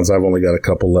 those are the ones I've only got a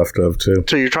couple left of, too.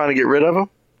 So you're trying to get rid of them?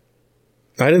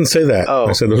 I didn't say that. Oh.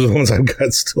 I said those are the ones I've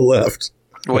got still left.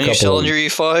 When you couple selling of your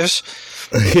E5s?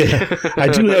 Yeah. I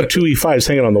do have 2 E5s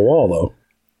hanging on the wall, though.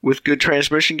 With good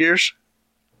transmission gears?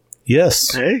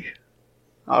 Yes. Hey,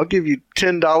 I'll give you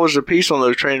 $10 a piece on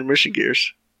those transmission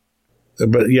gears.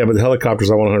 But the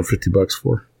helicopters I want $150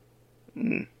 for.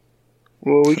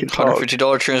 Well, we can talk.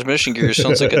 $150 transmission gear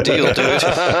sounds like a deal, dude.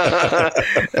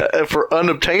 For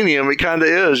unobtainium, it kind of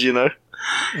is,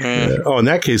 Oh, in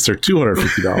that case, they're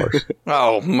 $250.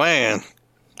 Oh, man.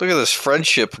 Look at this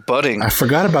friendship budding. I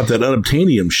forgot about that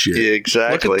unobtainium shit. Yeah,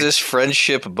 exactly. Look at this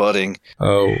friendship budding.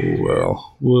 Oh,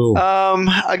 well.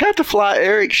 I got to fly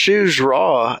Eric Shoes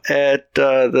raw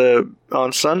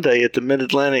on Sunday at the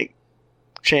Mid-Atlantic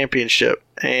Championship,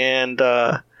 and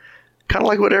kind of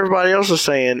like what everybody else is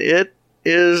saying, it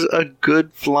is a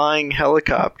good flying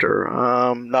helicopter.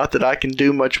 Not that I can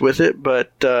do much with it,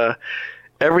 but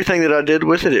everything that I did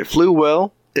with it flew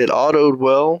well, it autoed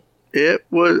well.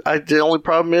 The only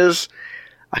problem is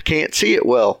I can't see it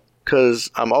well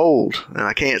because I'm old and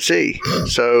I can't see.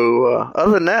 So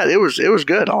other than that, it was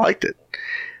good. I liked it.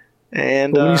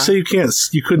 And When you say you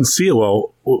couldn't see it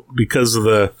well because of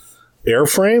the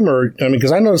airframe,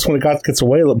 because I noticed when it gets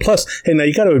away. Plus, hey, now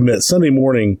you got to admit, Sunday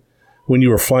morning when you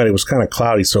were flying, it was kind of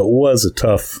cloudy, so it was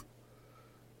tough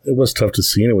to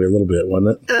see anyway, a little bit,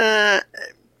 wasn't it?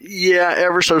 Yeah,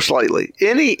 ever so slightly.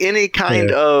 Any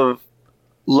kind of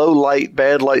low light,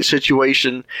 bad light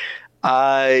situation,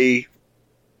 I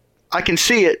can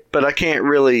see it, but I can't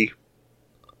really.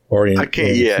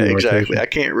 Yeah, exactly. I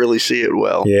can't really see it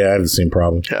well. Yeah, I have the same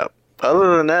problem. Yeah.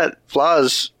 Other than that,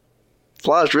 flies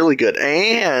really good.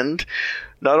 And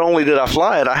not only did I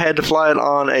fly it, I had to fly it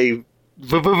on a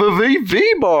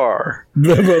V-bar.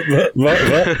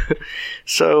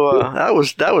 So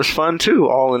that was fun too,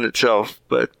 all in itself.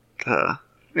 But yeah,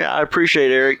 I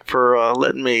appreciate Eric for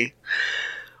letting me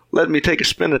take a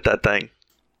spin at that thing.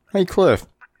 Hey, Cliff.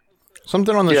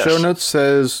 Something on the Yes. show notes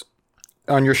says,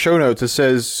 on your show notes, it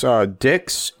says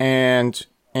dicks and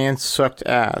sucked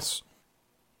ass.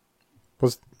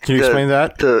 Can you explain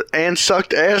that? The and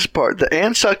sucked ass part. The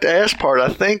and sucked ass part, I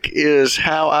think, is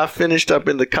how I finished up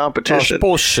in the competition. Oh,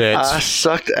 bullshit. I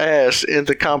sucked ass in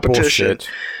the competition. Bullshit.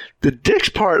 The dicks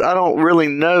part, I don't really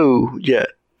know yet.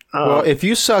 Well, if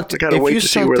you sucked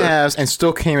ass and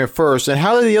still came in first, then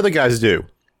how did the other guys do?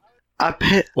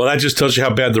 Well, that just tells you how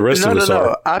bad the rest of us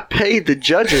are. I paid the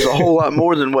judges a whole lot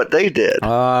more than what they did.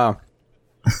 Yeah.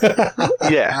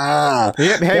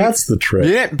 That's the trick.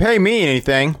 You didn't pay me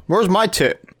anything. Where's my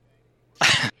tip?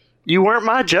 You weren't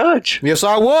my judge. Yes,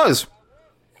 I was.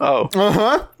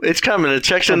 Oh, it's coming. The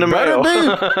check's in the mail.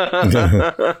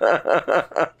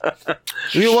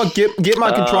 You know what? Get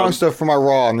my controlling stuff for my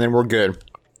Raw, and then we're good.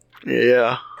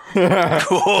 Yeah.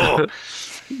 Cool.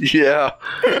 Yeah.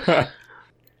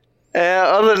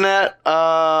 Other than that,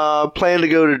 plan to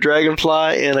go to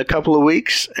Dragonfly in a couple of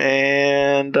weeks,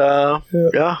 and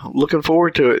looking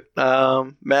forward to it.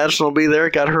 Madison will be there.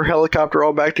 Got her helicopter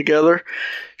all back together.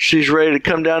 She's ready to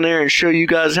come down there and show you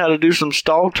guys how to do some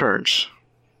stall turns.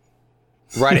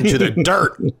 Right into the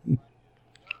dirt.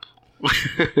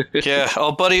 Yeah,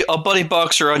 I'll buddy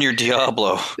boxer on your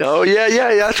Diablo. Oh yeah,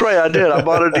 that's right. I did. I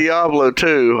bought a Diablo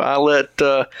too. I let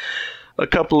a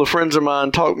couple of friends of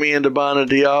mine talk me into buying a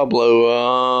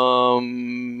Diablo.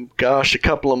 A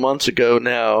couple of months ago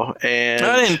now, and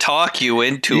I didn't talk you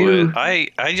into it.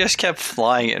 I just kept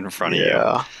flying it in front of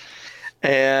you.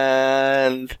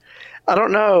 And I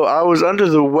don't know. I was under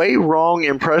the way wrong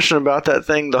impression about that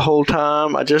thing the whole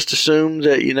time. I just assumed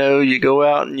that you go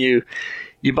out and you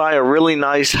buy a really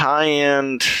nice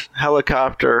high-end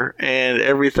helicopter and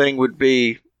everything would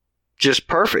be just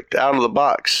perfect out of the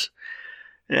box.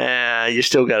 You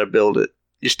still got to build it.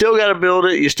 You still got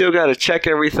to check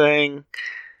everything.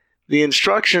 The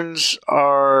instructions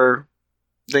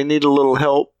they need a little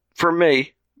help for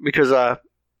me because I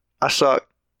suck,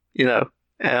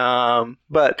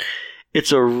 but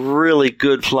it's a really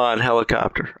good flying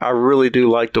helicopter. I really do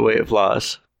like the way it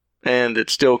flies, and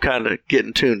it's still kind of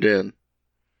getting tuned in.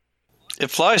 It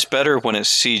flies better when it's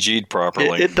CG'd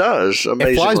properly. It does,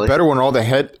 amazingly. It flies better when all the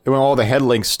head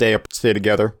links stay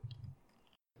together.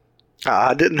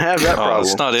 I didn't have that problem.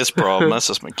 It's not his problem. That's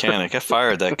his mechanic. I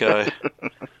fired that guy.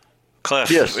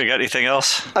 Cliff, Yes. you got anything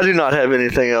else? I do not have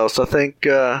anything else. I think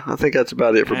that's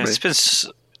about it for me.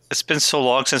 It's been so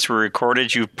long since we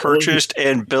recorded. You purchased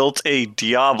and built a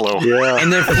Diablo. Yeah.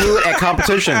 And then flew it at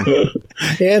competition.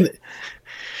 And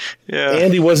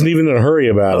Andy wasn't even in a hurry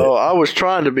about it. Oh, I was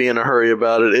trying to be in a hurry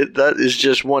about it. That is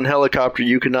just one helicopter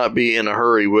you cannot be in a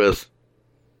hurry with.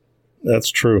 That's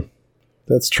true.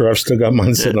 I've still got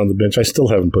mine sitting on the bench. I still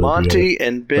haven't put it together. Monty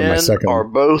and Ben are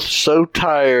both so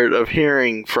tired of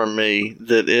hearing from me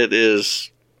that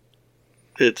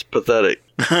it's pathetic.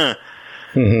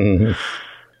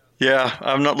 Yeah,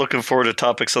 I'm not looking forward to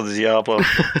topics on the Diablo.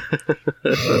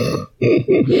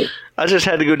 I just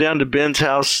had to go down to Ben's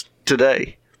house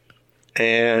today.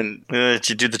 And Did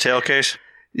you do the tail case?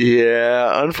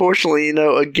 yeah, unfortunately,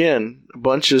 again, a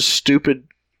bunch of stupid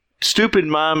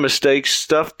mind mistakes,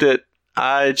 stuff that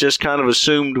I just kind of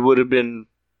assumed would have been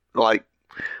like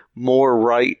more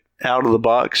right out of the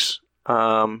box.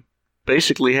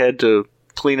 Basically had to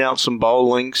clean out some ball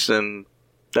links and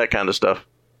that kind of stuff.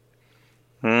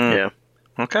 Yeah.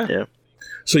 Okay. Yeah.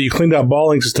 So you cleaned out ball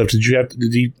links and stuff.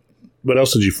 What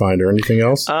else did you find or anything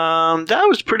else? That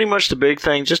was pretty much the big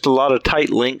thing. Just a lot of tight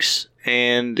links,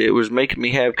 and it was making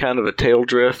me have kind of a tail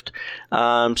drift.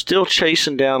 Still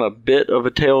chasing down a bit of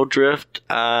a tail drift.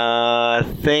 I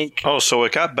think. Oh, so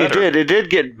it got better. It did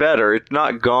get better. It's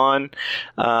not gone.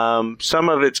 Some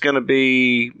of it's going to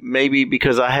be maybe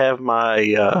because I have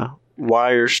my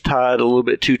wires tied a little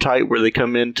bit too tight where they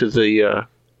come into the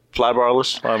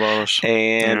flybarless.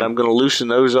 And I'm going to loosen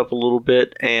those up a little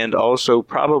bit, and also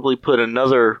probably put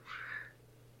another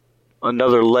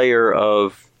layer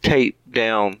of tape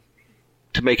down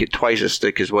to make it twice as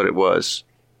thick as what it was.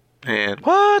 And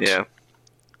What? Yeah.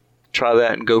 Try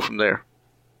that and go from there.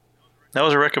 That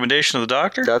was a recommendation of the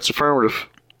doctor? That's affirmative.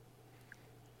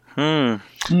 Hmm.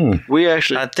 We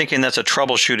actually. I'm thinking that's a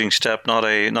troubleshooting step, not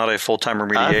a full-time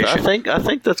remediation. I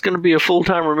think that's going to be a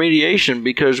full-time remediation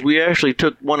because we actually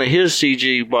took one of his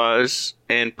CG wires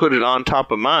and put it on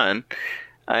top of mine,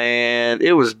 and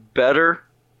it was better.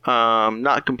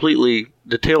 Not completely.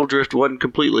 The tail drift wasn't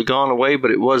completely gone away, but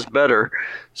it was better.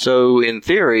 So in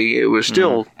theory, it was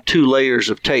still 2 layers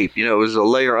of tape. It was a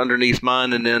layer underneath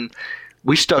mine, and then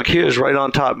we stuck his right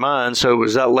on top of mine, so it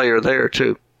was that layer there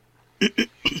too.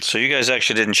 So you guys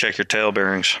actually didn't check your tail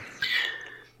bearings?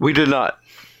 We did not.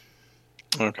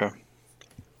 Okay.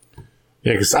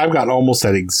 Yeah, because I've got almost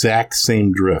that exact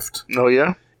same drift. Oh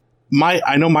yeah.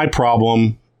 I know my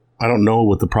problem. I don't know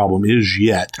what the problem is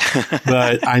yet,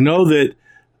 but I know that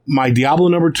my Diablo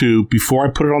number 2, before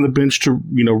I put it on the bench to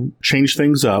change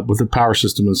things up with the power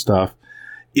system and stuff,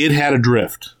 it had a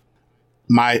drift.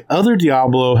 My other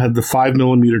Diablo had the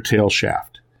 5mm tail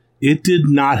shaft. It did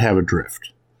not have a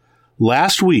drift.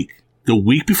 Last week, the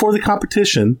week before the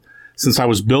competition, since I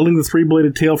was building the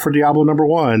 3-bladed tail for Diablo number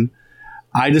 1,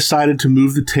 I decided to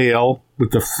move the tail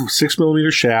with the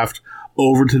 6mm shaft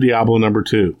over to Diablo number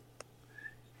 2.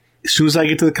 As soon as I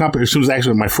get to the competition, as soon as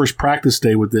actually my first practice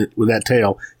day with that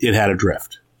tail, it had a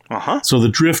drift. Uh-huh. So the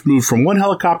drift moved from one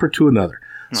helicopter to another.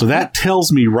 So that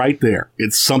tells me right there,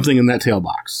 it's something in that tail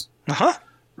box. Uh-huh.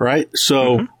 Right?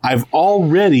 So I've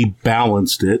already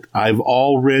balanced it. I've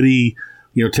already,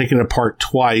 taken it apart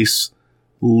twice,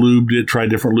 lubed it, tried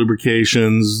different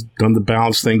lubrications, done the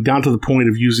balance thing, down to the point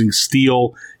of using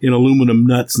steel and aluminum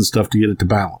nuts and stuff to get it to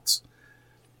balance.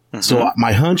 So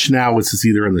my hunch now is it's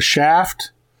either in the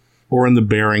shaft or in the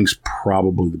bearings,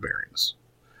 probably the bearings.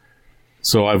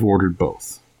 So I've ordered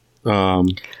both.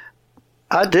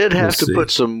 I did have We'll to see. put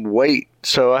some weight,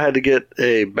 so I had to get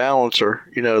a balancer,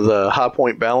 the high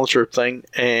point balancer thing,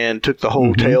 and took the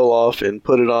whole tail off and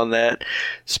put it on that,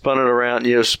 spun it around,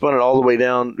 spun it all the way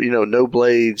down, no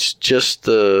blades, just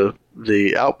the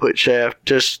output shaft,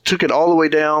 just took it all the way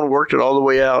down, worked it all the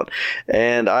way out,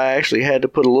 and I actually had to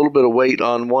put a little bit of weight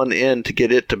on one end to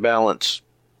get it to balance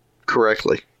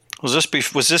correctly. Was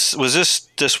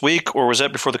this week, or was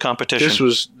that before the competition? This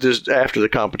was just after the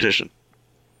competition.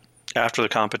 After the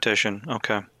competition.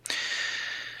 Okay.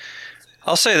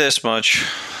 I'll say this much.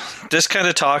 This kind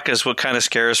of talk is what kind of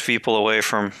scares people away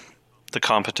from the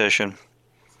competition.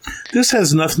 This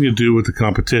has nothing to do with the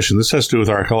competition. This has to do with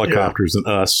our helicopters and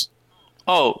us.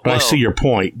 Oh, But I see your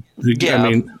point. Yeah, I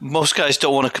mean, most guys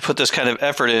don't want to put this kind of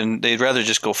effort in. They'd rather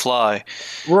just go fly.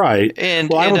 right. And,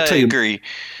 Well, and will I tell you, agree.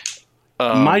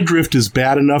 my drift is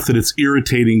bad enough that it's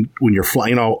irritating when you're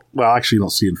flying. Well, actually, you don't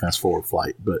see it in fast forward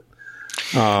flight, but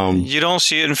You don't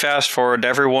see it in fast forward.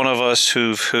 Every one of us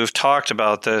who've talked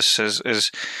about this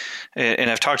is and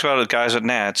I've talked about it with guys at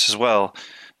Nats as well.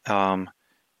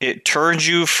 It turns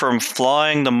you from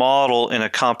flying the model in a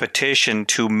competition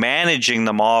to managing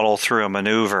the model through a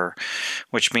maneuver,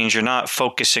 which means you're not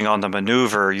focusing on the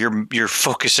maneuver. You're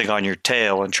focusing on your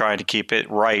tail and trying to keep it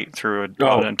right through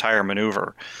an entire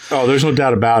maneuver. oh, there's no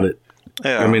doubt about it.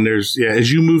 Yeah. I mean, as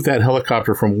you move that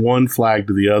helicopter from one flag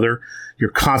to the other, you're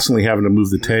constantly having to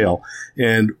move the tail.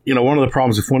 And, one of the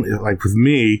problems like with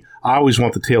me, I always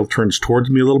want the tail turns towards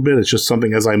me a little bit. It's just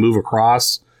something as I move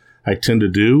across, I tend to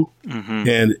do.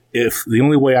 And if the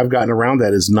only way I've gotten around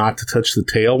that is not to touch the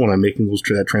tail when I'm making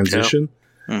that transition.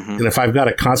 And if I've got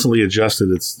to constantly adjust it,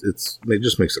 it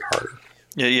just makes it harder.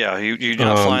 Yeah. You're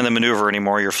not flying the maneuver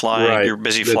anymore. You're flying. Right. You're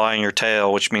busy flying your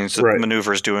tail, which means the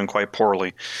maneuver is doing quite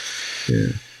poorly. Yeah.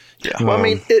 Yeah. Well, I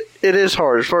mean, it is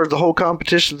hard. As far as the whole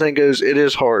competition thing goes, it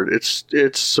is hard.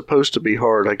 It's supposed to be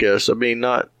hard, I guess. I mean,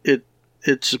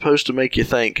 it's supposed to make you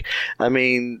think. I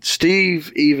mean,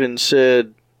 Steve even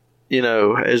said,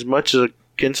 as much as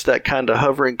against that kind of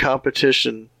hovering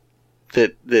competition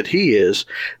that he is,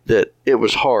 that it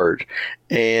was hard.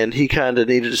 And he kind of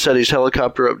needed to set his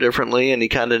helicopter up differently, and he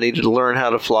kind of needed to learn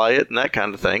how to fly it and that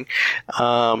kind of thing.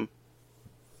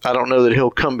 I don't know that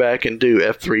he'll come back and do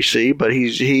F3C, but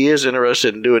he is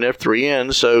interested in doing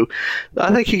F3N. So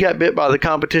I think he got bit by the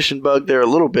competition bug there a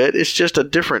little bit. It's just a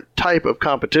different type of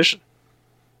competition.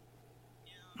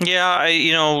 Yeah,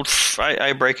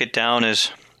 I break it down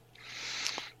as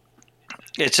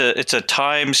it's a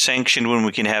time sanctioned when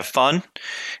we can have fun,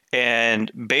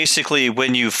 and basically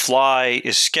when you fly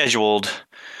is scheduled.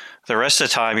 The rest of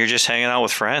the time you're just hanging out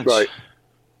with friends. Right.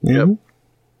 Yep.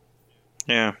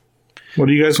 Yeah. Well,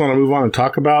 do you guys want to move on and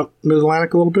talk about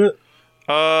Mid-Atlantic a little bit?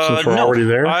 Since we're already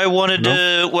there? I wanted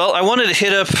to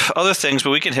hit up other things, but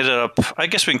we can hit it up. I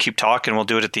guess we can keep talking. We'll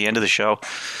do it at the end of the show.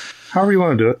 However you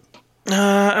want to do it.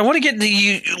 I want to get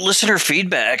the listener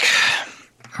feedback.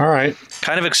 All right.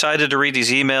 Kind of excited to read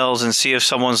these emails and see if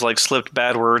someone's slipped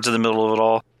bad words in the middle of it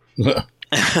all.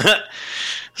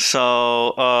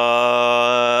 So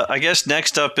I guess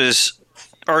next up is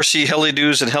RC Heli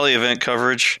News and Heli Event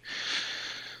coverage.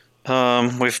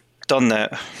 We've done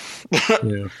that.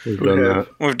 Yeah, we've done that.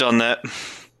 We've done that.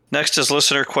 Next is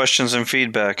listener questions and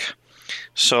feedback.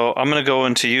 So I'm going to go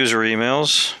into user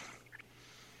emails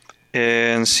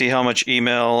and see how much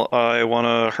email I want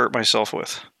to hurt myself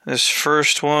with. This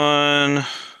first one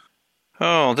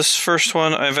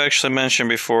I've actually mentioned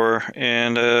before,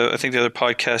 and I think the other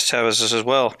podcasts have this as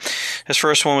well. This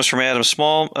first one was from Adam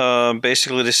Small,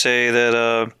 basically to say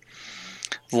that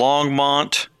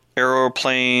Longmont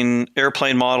Airplane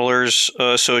Modelers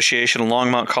Association in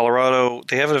Longmont, Colorado,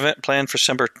 they have an event planned for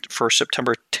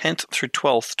September 10th through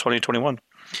 12th, 2021.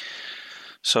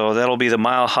 So that'll be the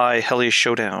Mile High Heli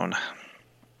Showdown.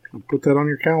 Put that on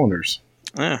your calendars.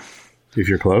 Yeah. If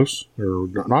you're close or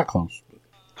not close.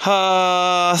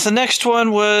 The next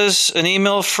one was an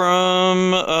email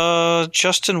from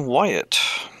Justin Wyatt.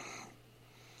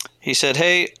 He said,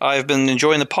 "Hey, I've been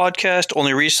enjoying the podcast,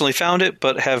 only recently found it,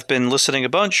 but have been listening a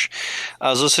bunch. I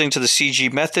was listening to the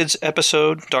CG Methods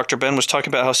episode. Dr. Ben was talking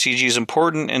about how CG is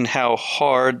important and how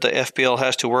hard the FBL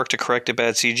has to work to correct a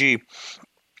bad CG.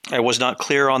 I was not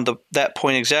clear on that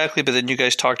point exactly, but then you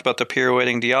guys talked about the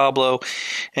pirouetting Diablo,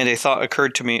 and a thought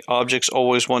occurred to me. Objects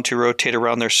always want to rotate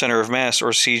around their center of mass, or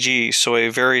CG, so a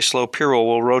very slow pirouette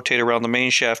will rotate around the main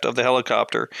shaft of the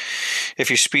helicopter. If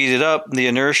you speed it up, the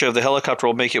inertia of the helicopter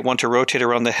will make it want to rotate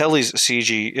around the heli's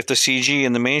CG. If the CG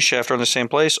and the main shaft are in the same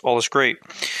place, all is great.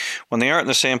 When they aren't in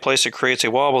the same place, it creates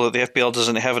a wobble that the FBL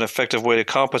doesn't have an effective way to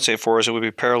compensate for, as it would be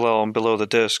parallel and below the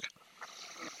disc.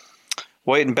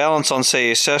 Weight and balance on,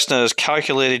 say, a Cessna is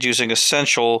calculated using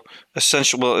essential.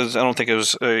 Well, I don't think it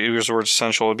was use the word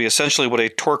essential. It would be essentially what a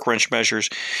torque wrench measures.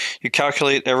 You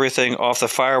calculate everything off the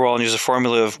firewall and use a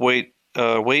formula of weight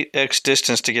x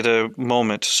distance to get a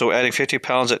moment. So adding 50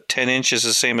 pounds at 10 inches is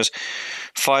the same as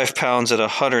 5 pounds at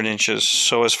 100 inches.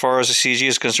 So as far as the CG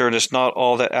is concerned, it's not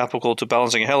all that applicable to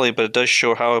balancing a heli, but it does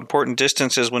show how important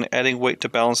distance is when adding weight to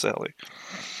balance the heli.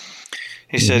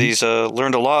 He said he's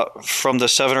learned a lot from the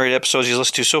 7 or 8 episodes he's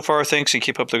listened to so far. Thanks, and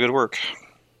keep up the good work.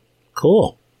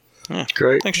 Cool. Yeah.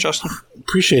 Great. Thanks, Justin.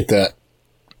 Appreciate that.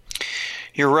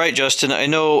 You're right, Justin. I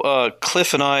know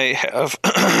Cliff and I have,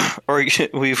 or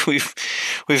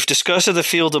we've discussed in the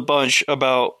field a bunch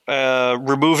about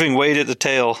removing weight at the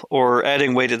tail or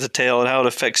adding weight at the tail and how it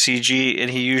affects CG,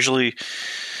 and he usually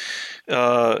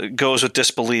goes with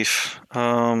disbelief.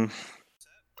 I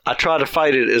try to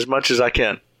fight it as much as I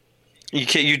can.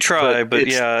 You try, but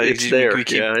it's there.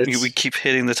 We keep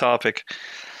hitting the topic.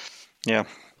 Yeah.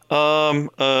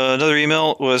 Another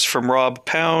email was from Rob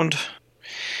Pound.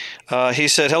 He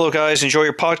said, "Hello guys, enjoy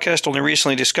your podcast. Only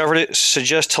recently discovered it.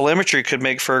 Suggest telemetry could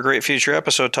make for a great future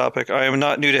episode topic. I am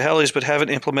not new to helis, but haven't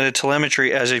implemented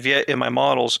telemetry as of yet in my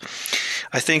models.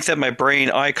 I think that my Brain,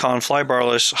 Icon,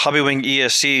 Flybarless, Hobbywing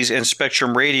ESCs, and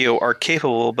Spectrum Radio are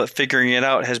capable, but figuring it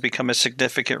out has become a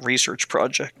significant research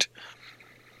project."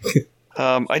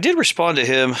 I did respond to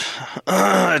him.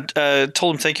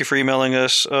 Told him thank you for emailing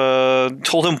us.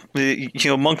 Told him,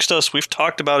 amongst us, we've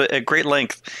talked about it at great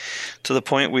length, to the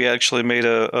point we actually made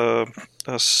a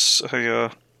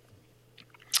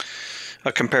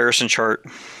comparison chart.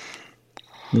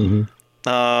 Mm-hmm.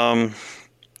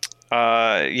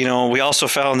 We also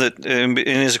found that in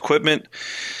his equipment,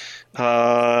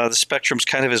 the Spectrum's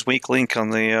kind of his weak link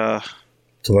on the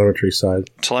telemetry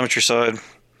side.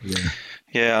 Yeah.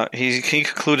 Yeah, he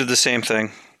concluded the same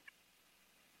thing.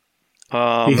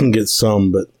 He can get some,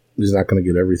 but he's not going to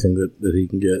get everything that he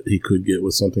can get. He could get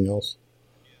with something else.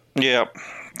 Yeah,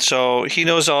 so he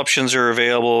knows options are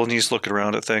available, and he's looking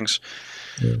around at things.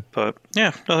 Yeah. But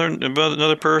yeah,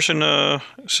 another person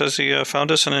says he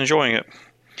found us and enjoying it.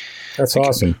 That's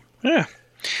awesome. Yeah,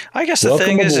 I guess the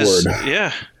thing is,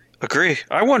 yeah, agree.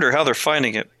 I wonder how they're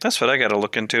finding it. That's what I got to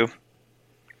look into.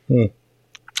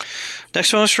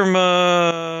 Next one is from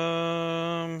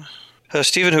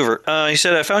Stephen Hoover. He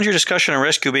said, "I found your discussion on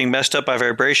rescue being messed up by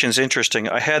vibrations interesting.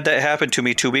 I had that happen to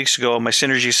me 2 weeks ago on my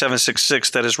Synergy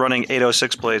 766 that is running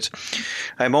 806 blades.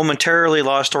 I momentarily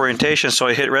lost orientation, so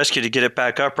I hit rescue to get it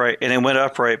back upright, and it went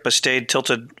upright, but stayed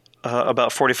tilted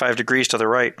about 45 degrees to the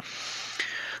right.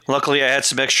 Luckily, I had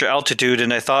some extra altitude,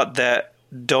 and I thought that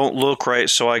don't look right,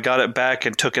 so I got it back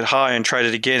and took it high and tried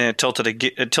it again, and it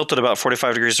tilted about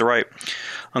 45 degrees to the right.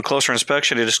 On closer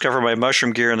inspection, I discovered my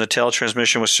mushroom gear and the tail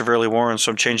transmission was severely worn,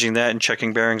 so I'm changing that and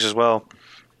checking bearings as well.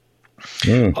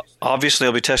 Obviously,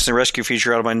 I'll be testing the rescue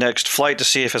feature out of my next flight to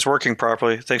see if it's working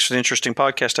properly. Thanks for the interesting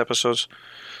podcast episodes."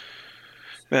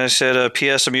 And I said,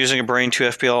 "P.S. I'm using a Brain 2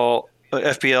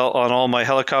 FBL on all my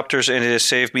helicopters, and it has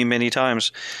saved me many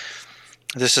times.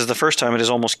 This is the first time it has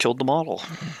almost killed the model."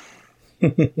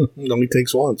 It only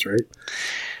takes once, right?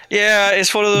 Yeah,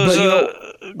 it's one of those...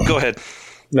 go ahead.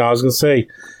 No, I was going to say,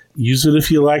 use it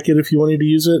if you like it, if you wanted to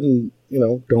use it, and,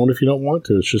 don't if you don't want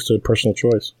to. It's just a personal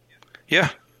choice. Yeah.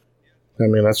 I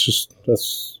mean,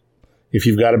 that's if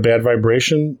you've got a bad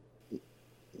vibration,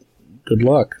 good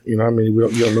luck. You don't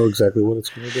know exactly what it's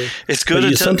going to do. It's good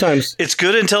it's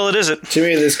good until it isn't. To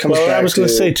me, this comes back to... I was going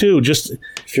to say, too, just...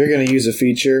 If you're going to use a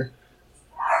feature,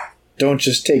 don't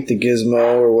just take the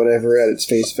gizmo or whatever at its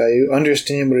face value.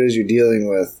 Understand what it is you're dealing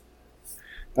with.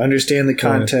 Understand the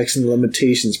context and the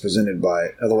limitations presented by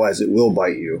it. Otherwise, it will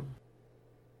bite you.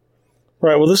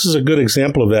 Right. Well, this is a good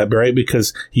example of that, right?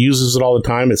 Because he uses it all the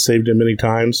time. It saved him many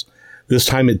times. This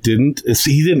time it didn't.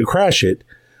 He didn't crash it,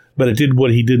 but it did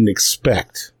what he didn't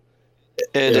expect.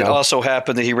 And it also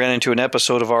happened that he ran into an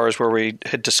episode of ours where we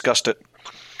had discussed it.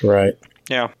 Right.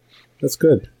 Yeah. That's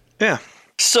good. Yeah.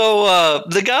 So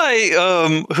the guy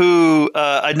who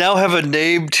I now have a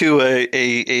name to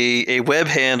a web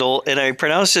handle, and I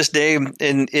pronounce his name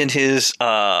in his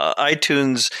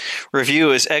iTunes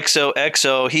review as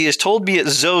XOXO. He has told me it's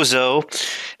Zozo.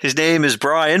 His name is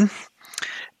Brian,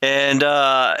 And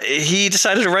he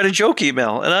decided to write a joke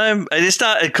email, and it's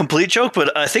not a complete joke,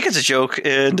 but I think it's a joke,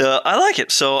 and I like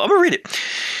it, so I'm gonna read it.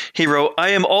 He wrote, "I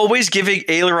am always giving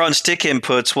aileron stick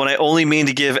inputs when I only mean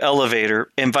to give elevator,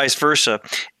 and vice versa.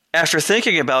 After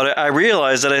thinking about it, I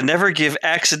realized that I never give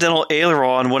accidental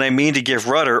aileron when I mean to give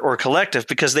rudder or collective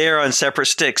because they are on separate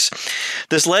sticks.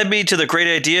 This led me to the great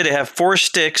idea to have 4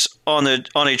 sticks on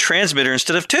a transmitter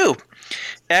instead of 2.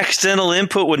 Accidental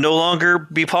input would no longer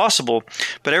be possible.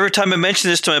 But every time I mention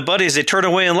this to my buddies, they turn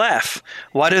away and laugh.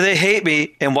 Why do they hate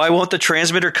me? And why won't the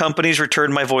transmitter companies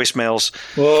return my voicemails?"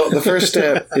 Well, the first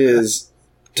step is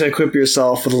to equip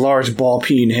yourself with a large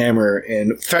ball-peen hammer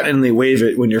and threateningly wave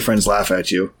it when your friends laugh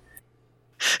at you.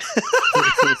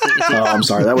 Oh, I'm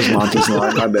sorry. That was Monty's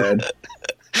line. My bad.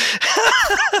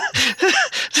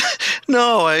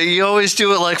 No, you always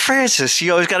do it like Francis.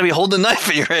 You always got to be holding a knife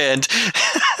in your hand.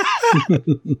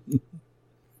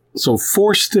 So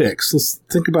 4 sticks. Let's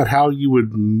think about how you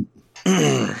would.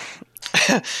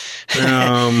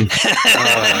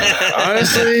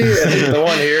 Honestly, I think the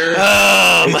one here,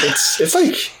 it's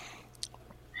like,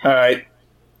 all right,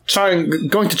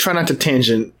 going to try not to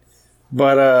tangent,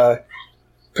 but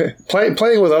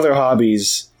playing with other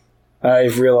hobbies,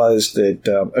 I've realized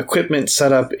that equipment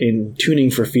setup and tuning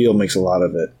for feel makes a lot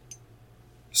of it.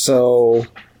 So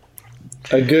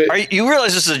a good. You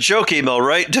realize this is a joke email,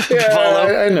 right?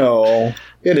 Yeah, I know.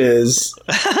 It is.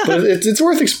 But it's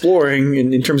worth exploring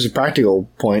in terms of practical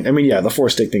point. I mean, yeah, the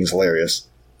 4-stick thing's hilarious.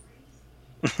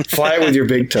 Fly it with your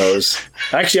big toes.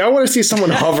 Actually, I want to see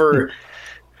someone hover.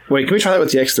 Wait, can we try that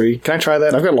with the X3? Can I try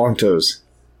that? I've got long toes.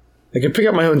 I can pick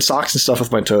up my own socks and stuff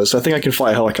with my toes, so I think I can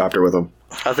fly a helicopter with them.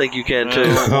 I think you can too.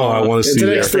 Oh, I want to It's see an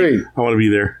that. X3. I want to be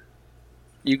there.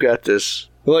 You got this.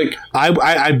 Like,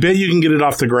 I bet you can get it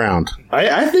off the ground.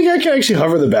 I think I can actually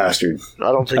hover the bastard.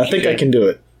 I don't think. I think I can do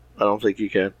it. I don't think you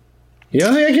can. You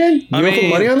don't think I can? You want to put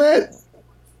money on that?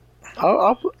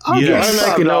 I'll Yes. give you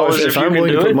I don't know $5 if you I'm can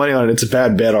willing to do put it. money on it. It's a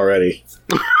bad bet already.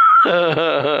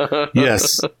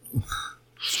 Yes.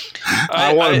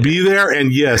 I want to be there,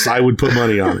 and yes, I would put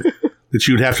money on it. That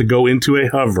you'd have to go into a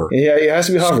hover. Yeah, it has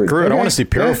to be hovered. Screw it. I Okay. want to see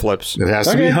pyro flips. It has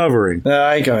to be Okay. hovering.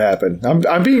 Ain't gonna happen.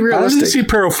 I'm being I realistic. didn't see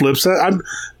parallel flips. I'm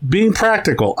being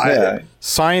practical. Yeah.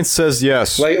 Science says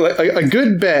yes. Like a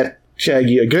good bet,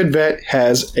 Shaggy, a good bet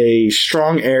has a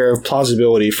strong air of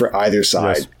plausibility for either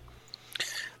side. Yes.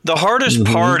 The hardest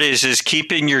part is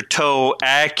keeping your toe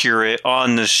accurate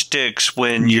on the sticks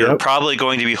when you're Yep. probably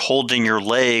going to be holding your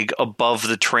leg above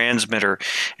the transmitter,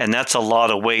 and that's a lot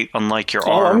of weight, unlike your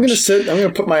Oh, arms. I'm going to sit. I'm going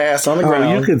to put my ass on the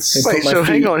ground. you could and put Wait, my so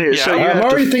hang feet- on here. Yeah, So you I'm have,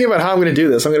 already to, thinking about how I'm going to do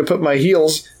this. I'm going to put my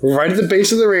heels right at the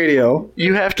base of the radio.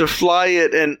 you have to fly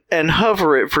it and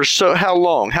hover it for how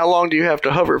long? How long do you have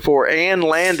to hover it for and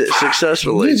land it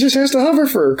successfully? It just has to hover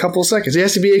for a couple of seconds. It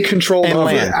has to be a controlled And hover.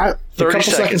 land. A 30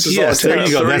 couple seconds is all it Yes, there takes.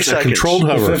 you go. 30 That's a seconds. controlled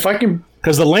hover. If I can,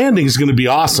 Because the landing is going to be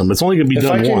awesome. It's only going to be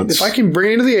done once. if I can bring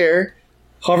it into the air,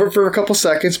 hover it for a couple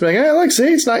seconds, be like, hey, look, see,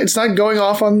 it's not going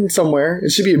off on somewhere.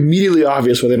 It should be immediately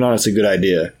obvious whether or not it's a good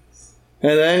idea.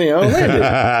 And then,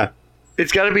 land it.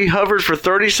 It's got to be hovered for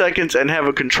 30 seconds and have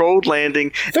a controlled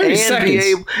landing 30 and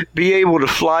seconds. be able to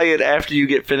fly it after you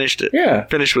get finished with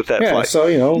that Yeah, flight. so,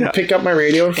 Yeah. pick up my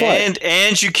radio and fly.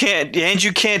 and you can't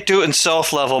do it in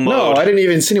self-level No, mode. I didn't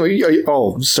even insinuate.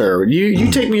 Oh, sir,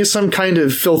 you take me as some kind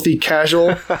of filthy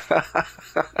casual.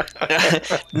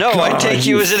 No, I take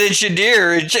you as an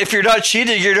engineer. If you're not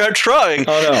cheating, you're not trying.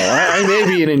 Oh no, I may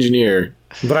be an engineer,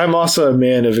 but I'm also a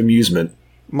man of amusement.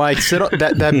 Mike, sit on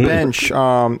that bench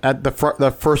at the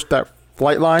first that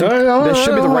flight line. No, That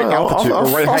should be the right no, altitude or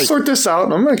right I'll height. sort this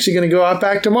out. I'm actually going to go out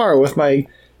back tomorrow with my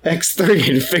X3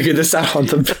 and figure this out on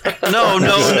the back. No.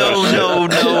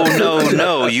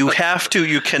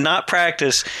 You cannot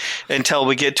practice until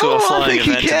we get to a I flying think he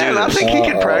event to can. do I this. think he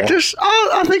can practice.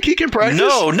 I think he can practice.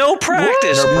 No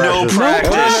practice. No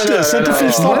practice.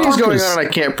 Money's going on and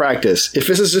I can't practice. If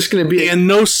this is just going to be... and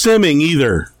no simming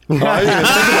either. I didn't even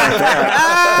think about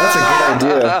that. That's a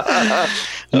good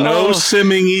idea. No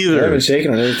simming I either. haven't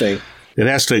shaken on anything. It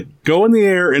has to go in the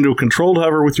air into a controlled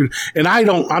hover with your. And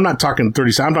I'm not talking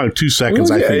 30 seconds. I'm talking 2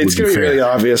 seconds. I Yeah, think it's would going be to be fair. really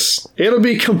obvious. It'll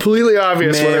be completely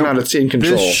obvious Man, whether or not it's in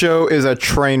control. This show is a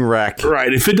train wreck.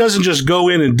 Right. If it doesn't just go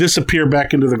in and disappear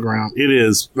back into the ground, it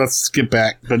is. Let's skip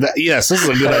back. But yes, this is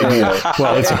a good idea.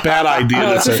 Well, it's a bad idea.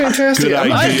 No, it's a fantastic good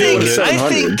idea. idea. I with it.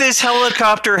 think this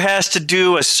helicopter has to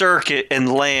do a circuit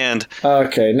and land.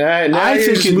 Okay, now I you're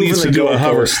think just it moving needs the to do a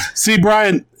hover. goalpost. See,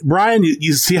 Brian,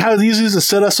 you see how easy it is to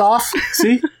set us off?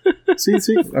 See? See?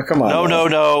 Oh, come on.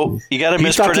 No. You got to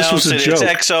He thought this was mispronounce a it.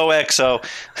 joke. It's XOXO.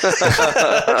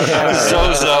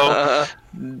 Zozo.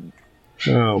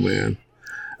 Oh, man.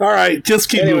 All right, just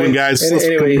keep moving, guys. Let's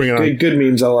anyway, bring it on. good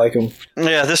memes. I like them.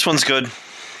 Yeah, this one's good.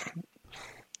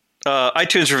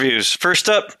 iTunes reviews. First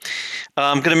up,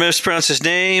 I'm going to mispronounce his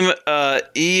name.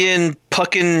 Ian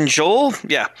Puckin Joel.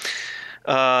 Yeah.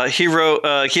 He wrote,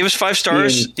 gave us 5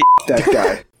 stars. That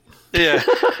guy. Yeah.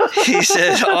 He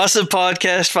said, awesome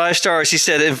podcast, 5 stars. He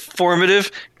said,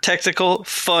 informative, technical,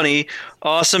 funny,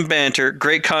 awesome banter,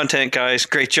 great content, guys.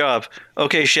 Great job.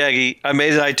 Okay, Shaggy, I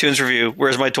made an iTunes review.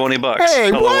 Where's my $20?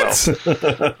 Hey, LOL. what?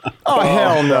 Oh,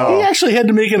 hell no. He actually had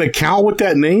to make an account with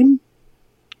that name?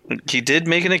 He did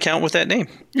make an account with that name.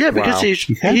 Yeah, because Wow.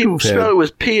 he had to have. spelled it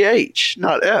with PH,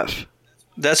 not F.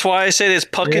 That's why I said it's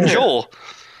Puckin Joel.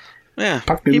 Yeah.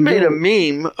 He made a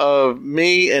meme of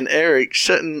me and Eric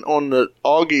sitting on the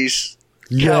Augie's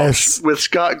Yes. couch with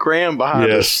Scott Graham behind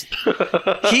us.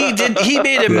 Yes. He did. He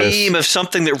made a Yes. meme of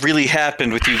something that really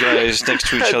happened with you guys next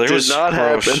to each That other. It did was not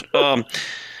gross. happen.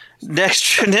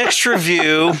 Next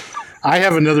review. I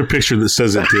have another picture that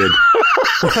says it did.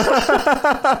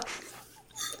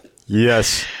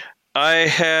 Yes. I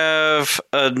have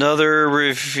another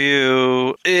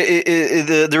review.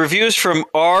 The review is from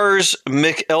Rs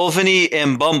McElveny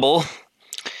and Bumble.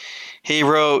 He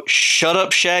wrote, "Shut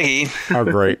up, Shaggy." Oh,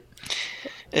 great.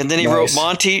 And then he wrote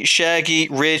Monty, Shaggy,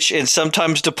 Rich, and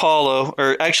sometimes DePaulo.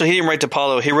 Or actually, he didn't write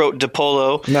DePaulo. He wrote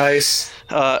DePolo. Nice.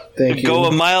 Thank you. Go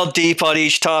a mile deep on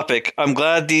each topic. I'm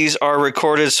glad these are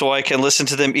recorded so I can listen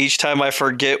to them each time I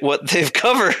forget what they've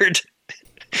covered.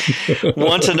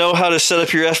 Want to know how to set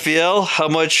up your FPL?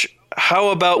 How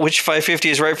about which 550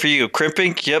 is right for you?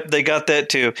 Crimping? Yep, they got that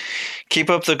too. Keep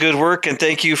up the good work and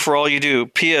thank you for all you do.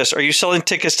 P.S. Are you selling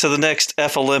tickets to the next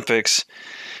F Olympics?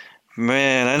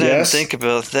 Man, I didn't think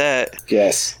about that.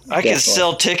 Yes. I can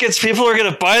sell tickets? People are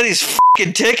going to buy these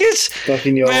fucking tickets?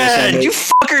 Fucking you Man, you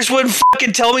fuckers wouldn't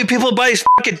fucking tell me people buy these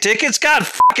fucking tickets? God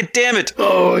fucking damn it.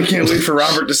 Oh, I can't wait for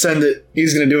Robert to send it.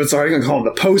 He's going to do it, so I'm going to call him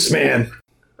the postman.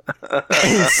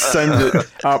 Send it.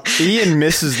 Ian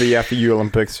misses the FEU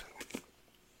Olympics.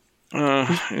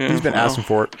 He's been asking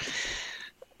for it.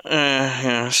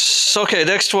 Yes. Okay,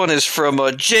 next one is from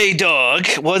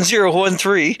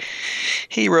JDog1013.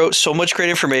 He wrote so much great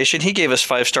information. He gave us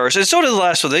 5 stars. And so did the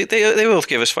last one. They both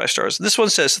gave us 5 stars. This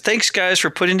one says, thanks, guys, for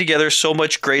putting together so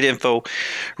much great info.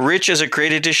 Rich is a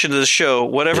great addition to the show.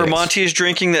 Whatever Monty is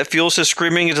drinking that fuels his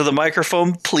screaming into the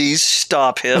microphone, please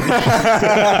stop him.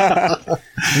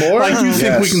 More? Like, you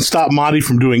think we can stop Monty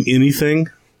from doing anything?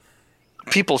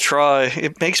 People try.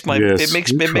 It makes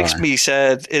me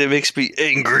sad and it makes me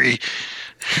angry.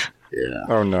 Yeah.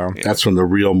 Oh, no. That's when the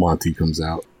real Monty comes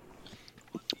out.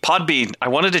 Podbean. I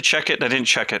wanted to check it and I didn't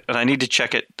check it. And I need to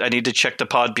check it. I need to check the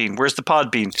Podbean. Where's the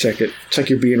Podbean? Check it. Check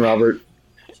your bean, Robert.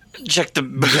 Check the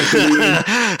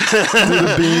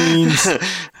Beans.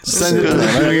 Send it to the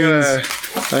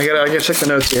I gotta check the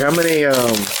notes here. How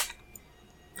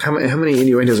many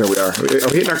innuendos are we? Are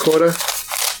we hitting our quota?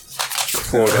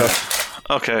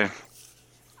 Okay.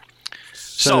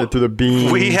 Send it to the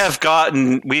beans. We have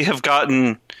gotten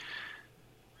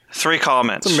 3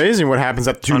 comments. It's amazing what happens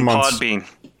at 2 on months. Podbean.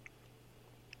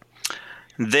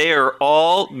 They are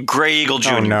all Grey Eagle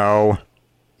Jr. Oh, no.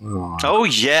 Oh,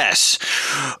 yes.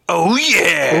 Oh,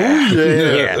 yeah.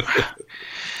 Yeah.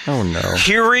 Oh, no.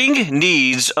 Hearing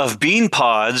needs of bean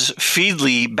pods,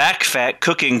 Feedly, back fat,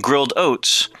 cooking grilled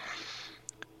oats.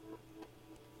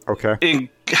 Okay.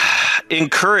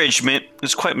 Encouragement,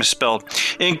 it's quite misspelled.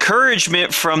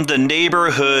 Encouragement from the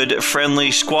neighborhood friendly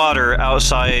squatter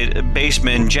outside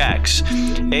Basement Jack's.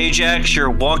 Ajax, your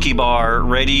wonky bar,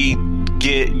 ready,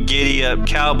 giddy up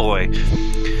cowboy.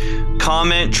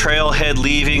 Comment trailhead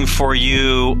leaving for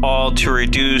you all to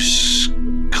reduce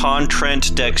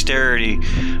contrent dexterity.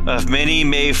 Of many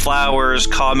Mayflowers,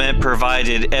 comment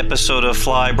provided, episode of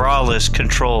Fly Braless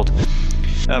controlled.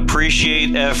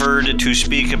 Appreciate effort to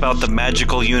speak about the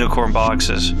magical unicorn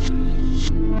boxes.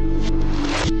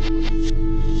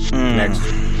 Next.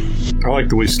 I like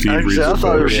the way Steve reads Actually, I it.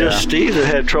 thought it was Yeah. just Steve that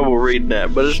had trouble reading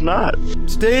that, but it's not.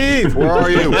 Steve, where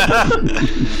are you?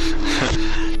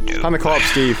 Time to call up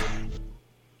Steve.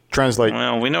 Translate.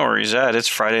 Well, we know where he's at. It's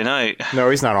Friday night. No,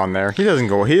 he's not on there. He doesn't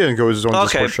go to his own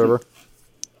Okay. Discord server.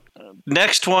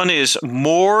 Next one is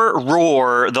more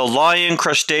roar. The lion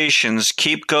crustaceans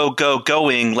keep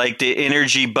going like the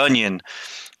energy bunyan.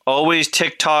 Always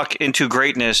TikTok into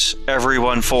greatness.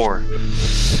 Everyone for.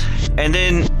 And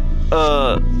then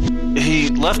he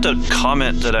left a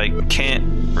comment that I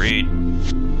can't read.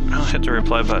 I'll hit the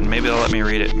reply button. Maybe they'll let me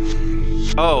read it.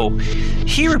 Oh,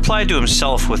 he replied to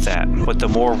himself with that, with the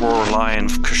more roar lion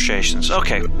crustaceans.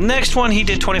 Okay, next one he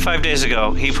did 25 days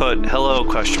ago. He put hello ?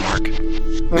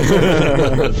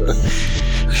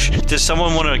 Does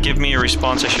someone want to give me a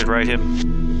response? I should write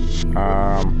him.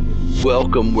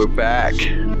 Welcome, we're back.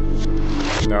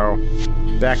 No.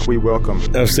 Back we welcome.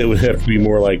 I would say it would have to be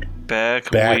more like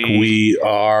Back we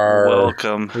are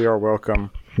welcome. We are welcome.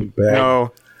 back.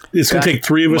 No. It's going to take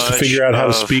three of us to much figure out how to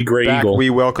of speak Grey Back Eagle. we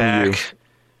welcome you. Back.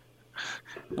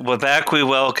 Well, back we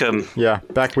welcome. Yeah,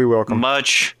 back we welcome.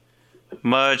 Much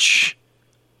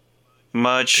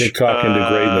TikTok into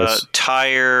greatness.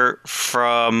 tire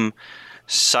from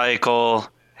cycle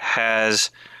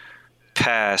has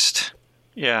passed.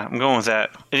 Yeah, I'm going with that.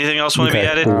 Anything else want to be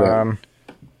added? cool.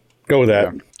 Go with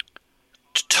that.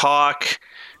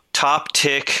 Top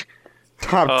tick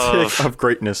Top of- tick of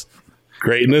greatness.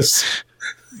 Greatness.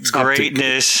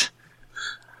 greatness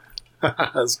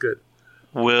That's good.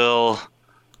 will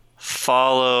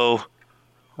follow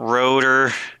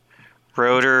rotor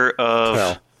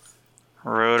of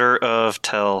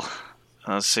tell.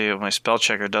 Let's see what my spell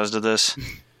checker does to this.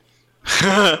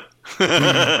 Yeah.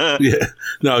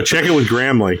 No, check it with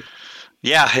Gramley.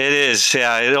 Yeah, it is.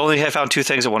 Yeah, I only have found two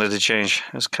things I wanted to change.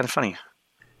 It was kind of funny.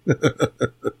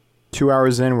 2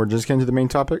 hours in, we're just getting to the main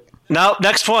topic. Now,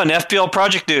 next one, FBL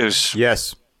project news.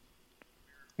 Yes,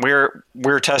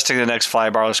 We're testing the next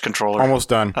Flybarless controller. almost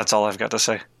done. That's all I've got to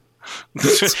say.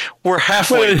 We're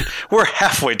halfway. Wait. We're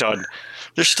halfway done.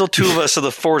 There's still two of us of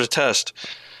the four to test.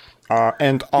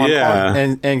 And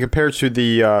compared to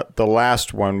the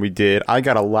last one we did, I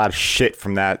got a lot of shit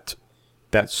from that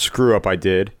screw up I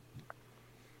did.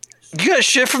 You got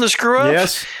shit from the screw up?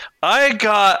 Yes. I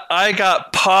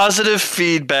got positive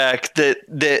feedback that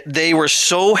they were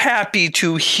so happy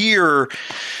to hear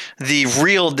the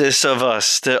realness of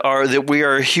us, that we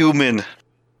are human.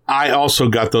 I also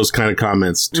got those kind of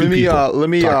comments. Two people Let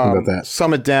me talking about that.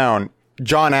 sum it down.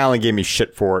 John Allen gave me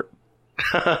shit for it.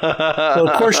 Well,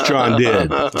 of course John did.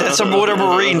 That's what a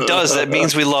Marine does. That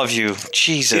means we love you.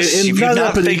 Jesus. And If you've not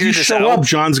not but if figured you this show out. up,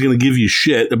 John's going to give you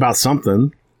shit about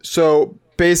something. So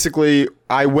basically,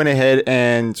 I went ahead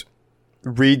and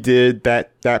redid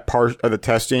that part of the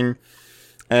testing,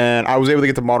 and I was able to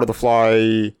get the model to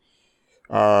fly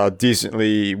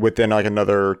decently within like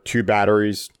another 2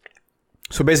 batteries.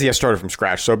 So basically, I started from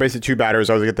scratch. So basically, 2 batteries,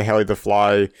 I was able to get the heli to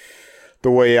fly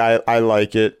the way I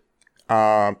like it.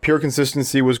 Pure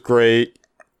consistency was great.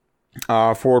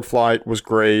 Forward flight was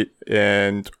great,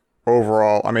 and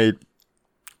overall, I mean,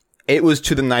 it was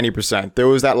to the 90%. There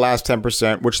was that last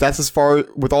 10%, which that's as far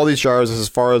with all these gyros as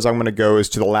far as I'm going to go is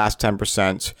to the last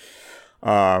 10%,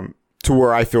 to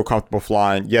where I feel comfortable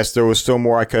flying. Yes, there was still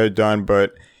more I could have done,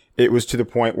 but it was to the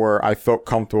point where I felt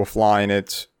comfortable flying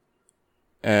it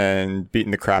and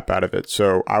beating the crap out of it.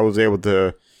 So I was able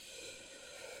to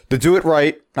do it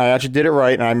right. I actually did it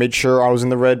right, and I made sure I was in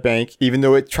the red bank, even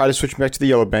though it tried to switch me back to the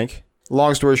yellow bank.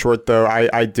 Long story short, though,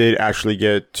 I did actually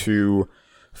get to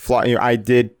fly. You know, I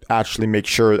did actually make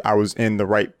sure I was in the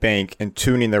right bank and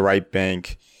tuning the right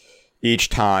bank each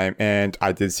time, and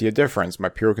I did see a difference. My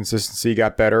pure consistency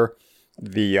got better.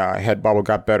 The head bubble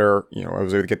got better. You know, I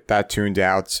was able to get that tuned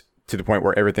out to the point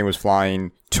where everything was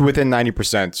flying to within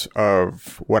 90%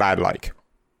 of what I'd like.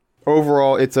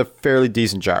 Overall, it's a fairly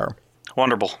decent gyro.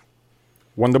 Wonderful.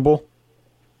 Wonderful?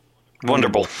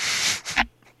 Wonderful.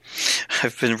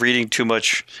 I've been reading too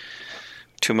much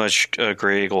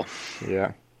Grey Eagle.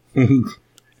 Yeah.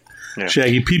 Yeah.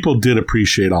 Shaggy, people did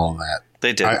appreciate all of that.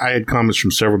 They did. I had comments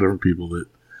from several different people that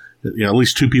at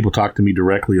least 2 people talked to me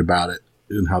directly about it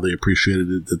and how they appreciated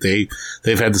it, that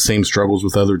they've had the same struggles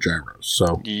with other gyros.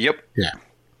 So Yep. yeah,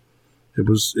 it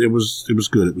was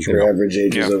good. It was Their real. average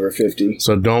age is Yeah. over 50.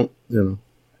 So don't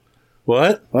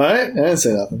what? What? I didn't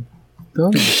say nothing.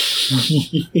 Don't.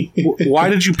 Why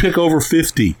did you pick over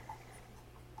 50?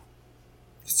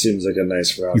 Seems like a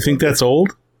nice route. You think that's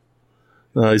old?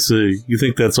 I see. You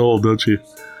think that's old, don't you?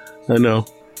 I know.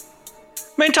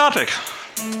 Main topic.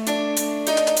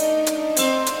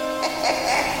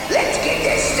 Let's get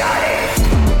this started.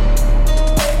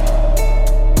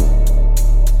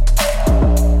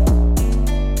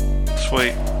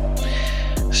 Sweet.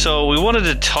 So we wanted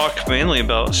to talk mainly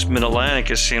about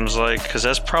Mid-Atlantic, it seems like, because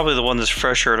that's probably the one that's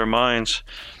fresher in our minds.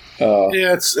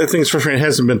 Yeah, I think it's frustrating. It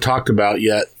hasn't been talked about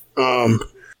yet. Well,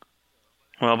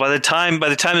 by the time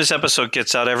this episode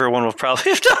gets out, everyone will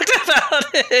probably have talked about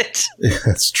it.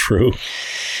 That's true.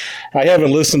 I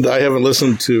haven't listened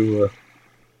to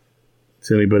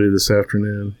anybody this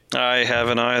afternoon. I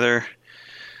haven't either.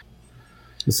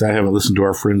 I haven't listened to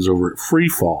our friends over at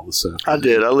Freefall this afternoon. I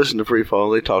did. I listened to Free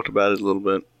Fall. They talked about it a little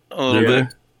bit. A little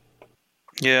bit.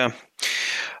 Yeah.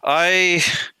 I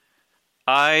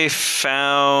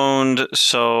found,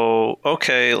 so,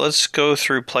 okay, let's go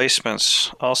through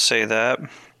placements. I'll say that.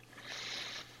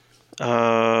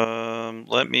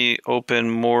 Let me open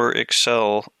more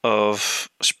Excel of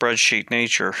spreadsheet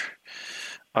nature.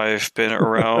 I've been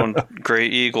around Gray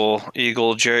Eagle,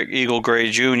 Eagle Gray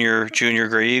Junior, Junior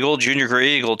Gray Eagle, Junior Gray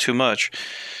Eagle, too much.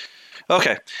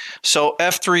 Okay, so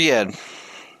F3N.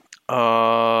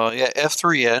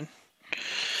 F3N.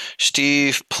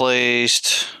 Steve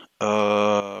placed,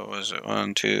 was it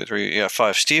 1, 2, 3? Yeah,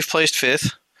 5. Steve placed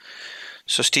 5th.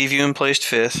 So Steve Ewan placed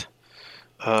 5th.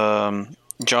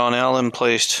 John Allen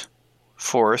placed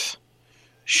 4th.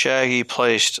 Shaggy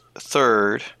placed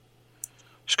 3rd.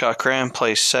 Scott Graham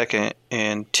placed 2nd.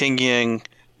 And Ting Yang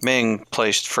Ming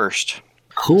placed 1st.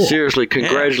 Cool. Seriously,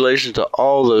 congratulations to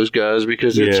all those guys,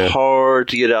 because it's hard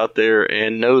to get out there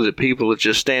and know that people are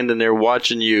just standing there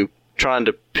watching you, trying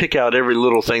to pick out every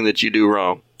little thing that you do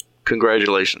wrong.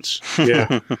 Congratulations.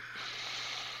 Yeah.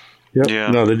 Yep.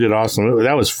 Yeah. No, they did awesome.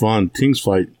 That was fun. Ting's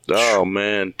fight. Oh,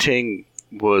 man. Ting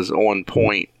was on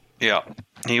point. Yeah,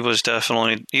 he was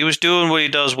doing what he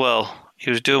does well.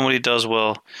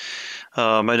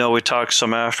 I know we talked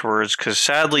some afterwards, because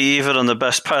sadly, even on the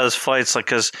best pilots flights,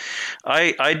 because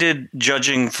I did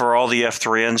judging for all the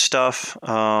F3N stuff,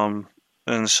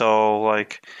 and so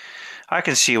I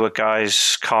can see what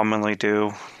guys commonly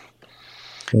do,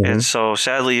 and so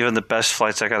sadly, even the best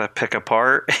flights I got to pick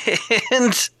apart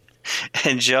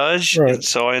and judge, and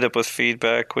so I end up with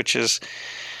feedback, which is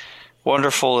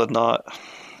wonderful and not,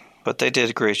 but they did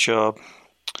a great job.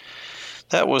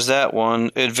 That was that one.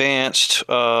 Advanced,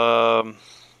 Gucci,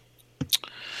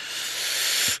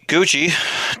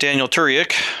 Daniel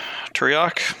Turiak,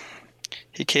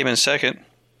 he came in 2nd.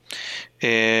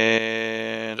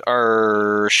 And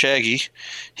our Shaggy,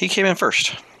 he came in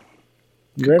 1st.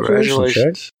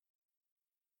 Congratulations.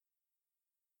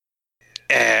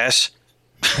 Ass.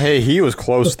 Hey, he was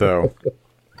close, though.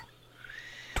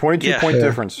 22-point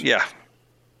difference. Yeah,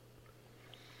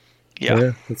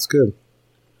 that's good.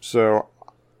 So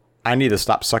I need to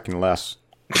stop sucking less.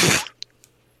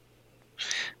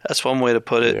 That's one way to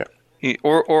put it. Yeah.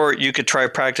 Or you could try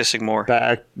practicing more.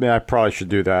 I probably should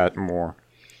do that more.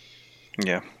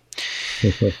 Yeah.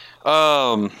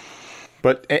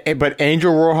 But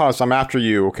Angel Rojas, I'm after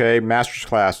you, okay? Masters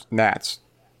class, Nats.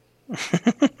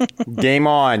 Game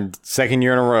on, 2nd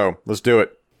year in a row. Let's do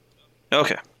it.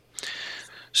 Okay.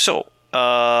 So,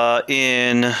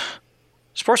 in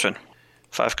Sportsman,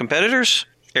 5 competitors.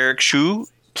 Eric Shu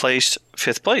placed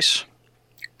 5th place.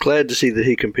 Glad to see that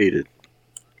he competed.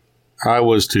 I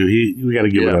was too. We got to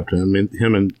give it up to him. I mean,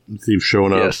 him and Steve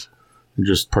showing up and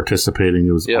just participating.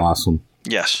 It was awesome.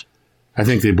 Yes. I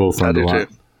think they both learned a lot.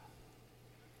 Too.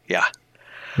 Yeah.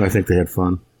 I think they had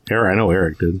fun. I know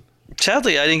Eric did.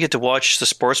 Sadly, I didn't get to watch the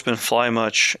Sportsman fly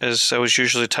much, as that was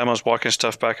usually the time I was walking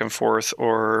stuff back and forth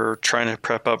or trying to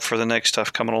prep up for the next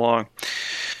stuff coming along.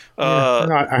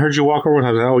 I heard you walk over and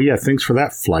I was like, oh, yeah, thanks for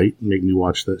that flight. Make me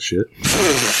watch that shit.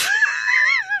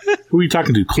 Who are you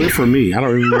talking to, Cliff or me? I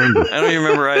don't even remember. I don't even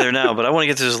remember either now, but I want to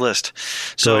get to his list.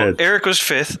 So Eric was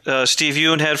 5th. Steve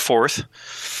Ewan had 4th,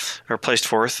 or placed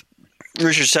 4th.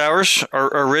 Richard Sowers,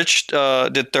 or Rich,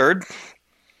 did 3rd.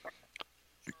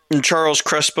 And Charles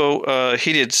Crespo,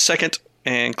 he did 2nd.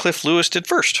 And Cliff Lewis did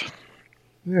 1st.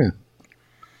 Yeah.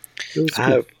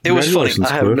 It was funny.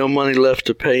 I have no money left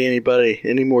to pay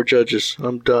any more judges.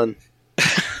 I'm done.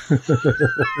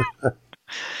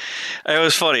 It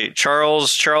was funny.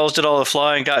 Charles did all the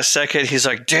flying, got 2nd. He's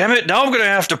like, damn it, now I'm going to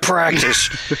have to practice.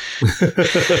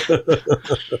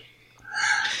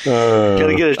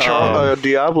 Gotta get a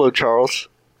Diablo, Charles.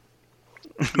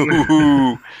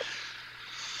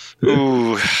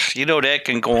 Ooh, you know that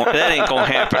ain't gonna happen. That ain't gonna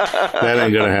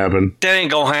happen. That ain't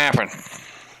gonna happen.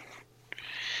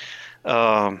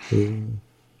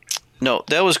 No,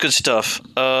 that was good stuff.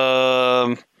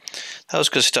 I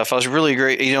was really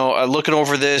great. Looking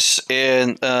over this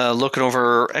and looking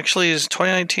over. Actually, is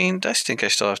 2019? I think I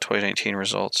still have 2019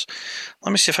 results.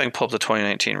 Let me see if I can pull up the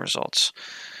 2019 results.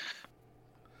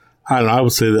 I don't know. I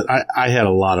would say that I had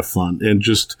a lot of fun, and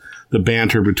just the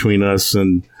banter between us,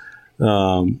 and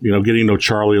getting to know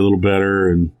Charlie a little better,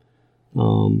 and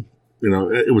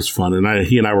it was fun. And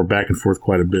he and I were back and forth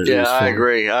quite a bit. Yeah, I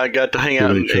agree. I got to hang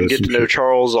out and get to know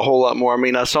Charles a whole lot more. I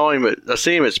mean, I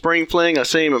see him at Spring Fling. I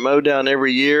see him at Mowdown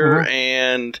every year,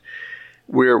 and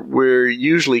we're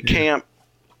usually camped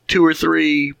 2 or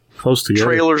 3 close together,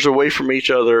 trailers away from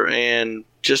each other, and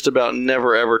just about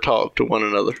never ever talk to one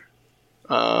another.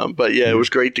 But yeah, it was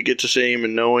great to get to see him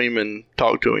and know him and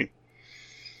talk to him.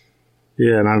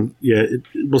 Yeah, and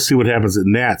we'll see what happens at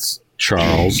Nats,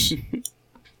 Charles.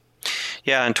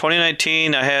 Yeah, in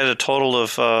 2019, I had a total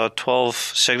of 12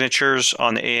 signatures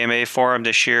on the AMA forum.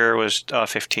 This year was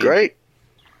 15. Great.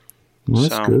 Well,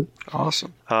 that's So, good.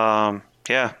 Awesome.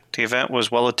 Yeah, the event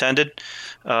was well attended.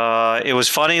 It was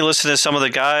funny listening to some of the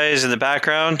guys in the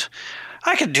background.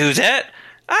 I could do that.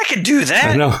 I could do that.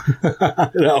 I know.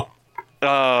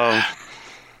 I know.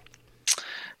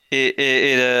 It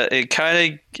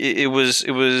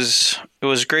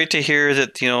was great to hear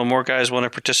that more guys want to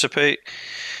participate.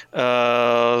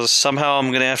 Somehow I'm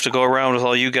going to have to go around with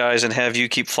all you guys and have you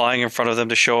keep flying in front of them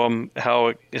to show them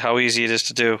how easy it is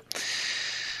to do.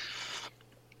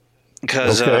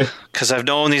 Because I've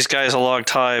known these guys a long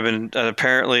time, and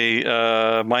apparently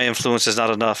my influence is not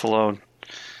enough alone.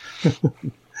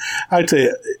 I tell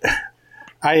you,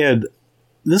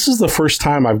 this is the first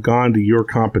time I've gone to your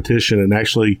competition and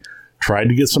actually tried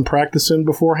to get some practice in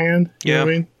beforehand. You know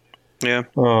what I mean? Yeah.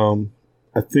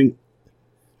 I think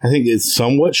it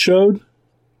somewhat showed.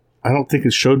 I don't think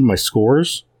it showed in my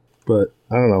scores, but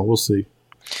I don't know. We'll see.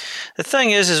 The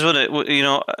thing is when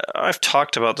I've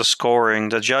talked about the scoring.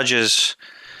 The judges,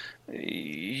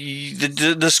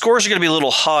 the scores are going to be a little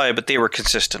high, but they were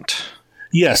consistent.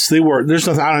 Yes, they were. There's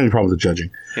nothing. I don't have any problem with the judging.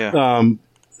 Yeah.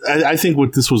 I think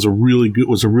what this was a really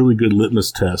good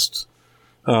litmus test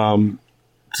to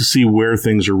see where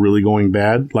things are really going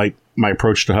bad. Like my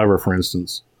approach to hover, for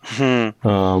instance.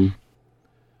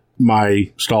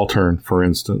 My stall turn, for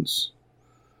instance.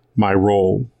 My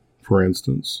roll, for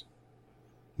instance.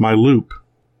 My loop,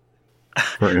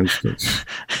 for instance.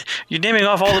 You're naming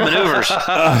off all the maneuvers.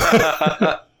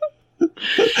 I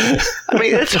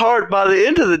mean, it's hard. By the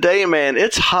end of the day, man,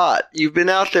 it's hot. You've been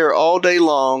out there all day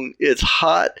long. It's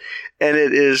hot, and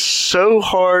it is so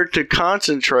hard to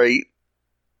concentrate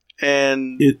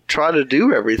and try to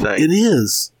do everything. It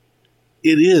is.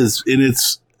 And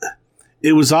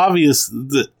it was obvious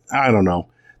that, I don't know,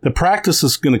 the practice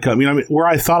is going to come. Where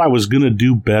I thought I was going to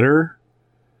do better,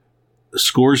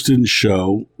 scores didn't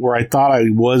show. Where I thought I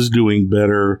was doing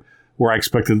better, where I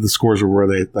expected the scores were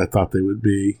where I thought they would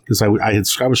be, because I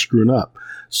was screwing up.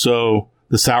 So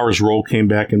the Sowers roll came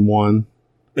back and won.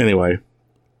 Anyway,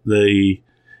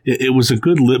 it was a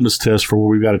good litmus test for where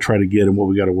we got to try to get and what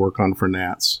we got to work on for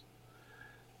Nats.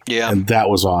 Yeah, and that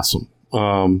was awesome.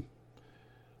 And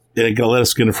it let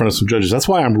us get in front of some judges. That's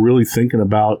why I'm really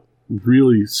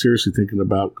seriously thinking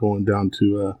about going down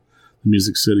to the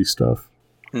Music City stuff.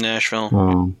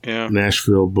 Nashville.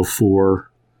 Nashville before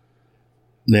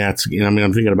Nats.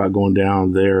 I'm thinking about going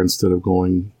down there instead of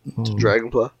going to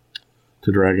Dragonfly.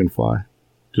 To Dragonfly.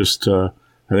 Just, I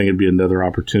think it'd be another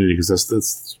opportunity, because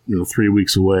that's 3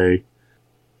 weeks away,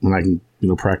 and I can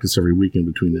practice every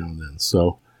weekend between now and then.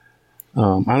 So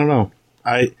I don't know.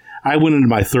 I went into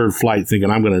my third flight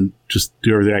thinking I'm going to just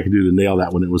do everything I can do to nail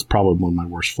that one. It was probably one of my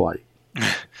worst flight.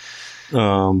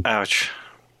 Ouch.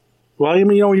 Well, you're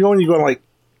going like,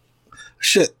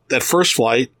 shit, that first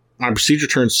flight, my procedure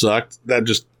turn sucked. That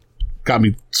just got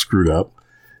me screwed up.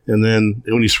 And then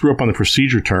when you screw up on the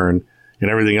procedure turn and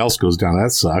everything else goes down,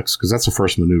 that sucks, because that's the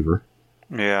first maneuver.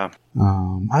 Yeah. I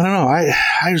don't know. I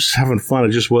just having fun. It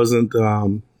just wasn't,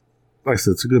 like I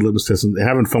said, it's a good litmus test. And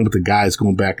having fun with the guys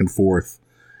going back and forth.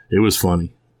 It was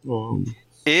funny.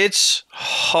 It's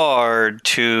hard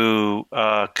to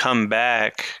come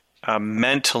back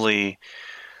mentally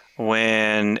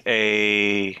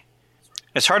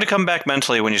It's hard to come back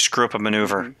mentally when you screw up a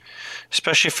maneuver,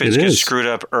 especially if it gets screwed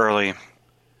up early.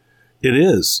 It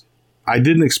is. I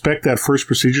didn't expect that first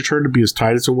procedure turn to be as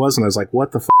tight as it was, and I was like,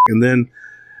 what the f***? And then,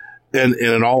 and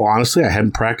in all honesty, I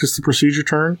hadn't practiced the procedure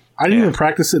turn. I didn't even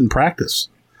practice it in practice.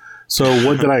 So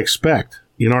what did I expect?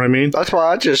 You know what I mean? That's why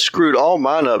I just screwed all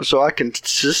mine up, so I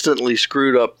consistently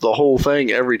screwed up the whole thing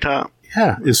every time.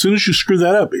 Yeah, as soon as you screw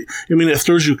that up, it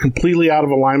throws you completely out of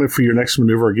alignment for your next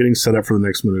maneuver or getting set up for the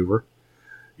next maneuver.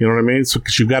 You know what I mean? So,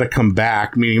 because you've got to come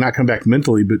back, meaning not come back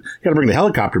mentally, but you got to bring the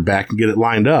helicopter back and get it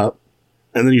lined up.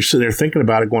 And then you're sitting there thinking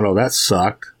about it, going, oh, that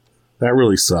sucked. That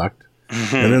really sucked.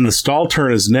 Mm-hmm. And then the stall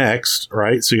turn is next,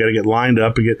 right? So you got to get lined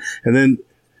up again. And then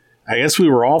I guess we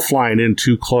were all flying in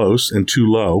too close and too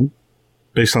low,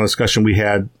 based on the discussion we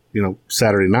had,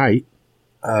 Saturday night.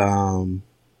 I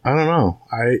don't know.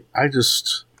 I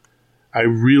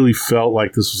really felt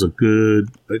like this was a good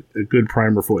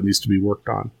primer for what needs to be worked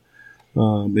on.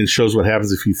 It shows what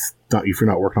happens if you're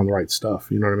not working on the right stuff.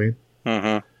 You know what I mean?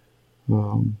 Mm-hmm. I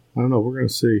don't know. We're going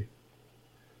to see,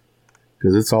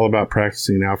 because it's all about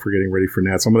practicing now for getting ready for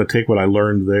Nats. I'm going to take what I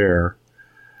learned there,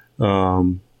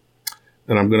 and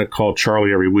I'm going to call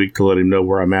Charlie every week to let him know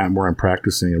where I'm at and where I'm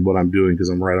practicing and what I'm doing, because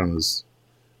I'm right on his.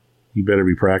 You better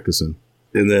be practicing,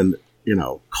 and then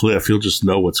Cliff, he'll just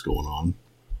know what's going on.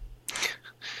 I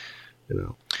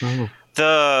don't know.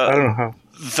 I don't know how.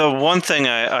 The one thing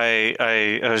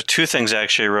two things I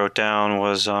actually wrote down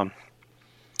was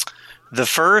The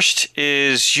first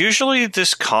is usually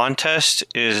this contest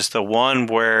is the one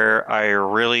where I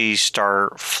really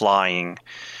start flying.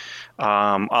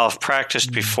 I've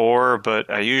practiced before, but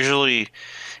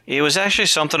it was actually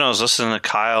something I was listening to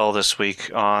Kyle this week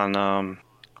on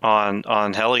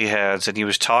Heliheads, and he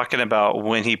was talking about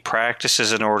when he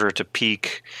practices in order to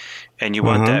peak, and you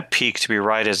want that peak to be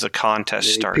right as the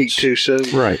contest starts. Peak too soon.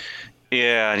 Right.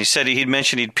 Yeah, and he said he'd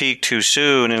mentioned he'd peak too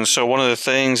soon, and so one of the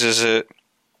things is that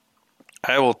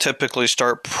I will typically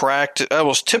fly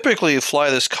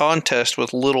this contest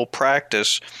with little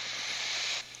practice.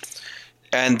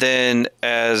 And then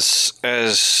as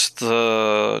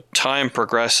the time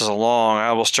progresses along,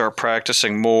 I will start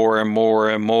practicing more and more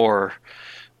and more,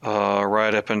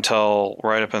 right up and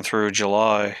through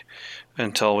July,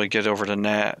 until we get over to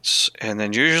Nats. And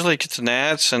then usually get to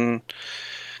Nats, and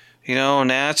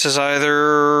Nats is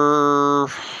either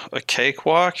a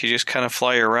cakewalk, you just kind of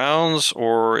fly your rounds,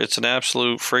 or it's an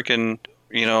absolute freaking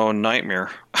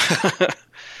nightmare.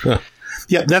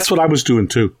 Yeah, that's what I was doing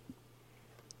too.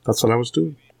 That's what I was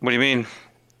doing. What do you mean?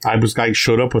 I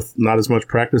showed up with not as much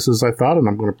practice as I thought, and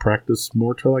I'm going to practice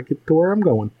more till I get to where I'm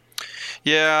going.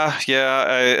 Yeah.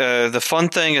 The fun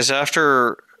thing is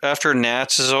after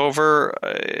Nats is over,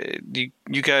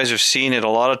 you guys have seen it. A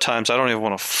lot of times I don't even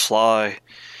want to fly.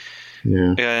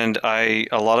 Yeah. And a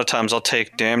lot of times I'll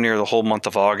take damn near the whole month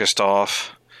of August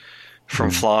off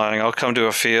from flying. I'll come to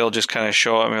a field, just kind of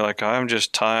show up and be like, I'm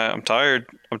just tired. I'm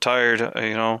tired.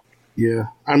 Yeah.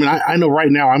 I mean, I know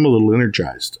right now I'm a little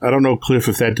energized. I don't know, Cliff,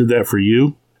 if that did that for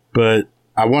you, but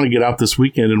I want to get out this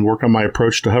weekend and work on my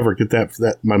approach to hover, get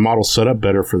that my model set up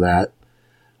better for that,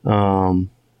 and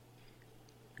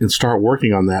start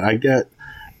working on that.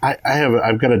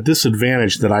 I've got a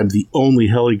disadvantage that I'm the only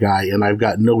heli guy, and I've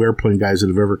got no airplane guys that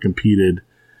have ever competed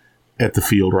at the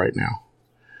field right now.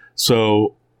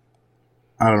 So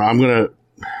I don't know.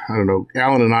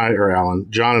 John and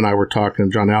I were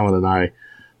talking. John Allen and I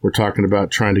were talking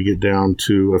about trying to get down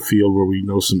to a field where we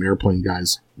know some airplane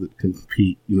guys that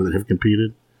compete, that have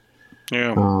competed.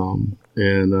 Yeah.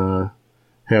 And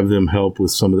have them help with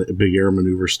some of the big air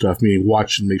maneuver stuff, meaning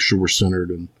watch and make sure we're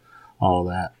centered and all of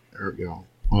that. Or,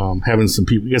 having some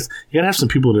people, because you got to have some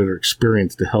people that are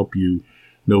experienced to help you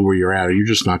know where you're at, or you're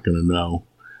just not going to know.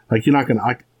 Like, you're not going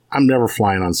to, I'm never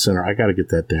flying on center. I got to get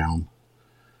that down.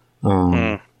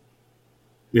 You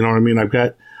know what I mean? I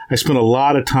spent a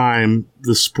lot of time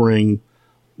this spring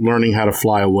learning how to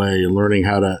fly away and learning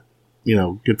how to,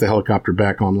 get the helicopter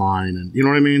back online, and you know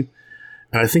what I mean?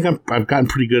 And I think I've gotten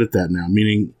pretty good at that now,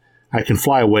 meaning I can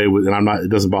fly away with, and it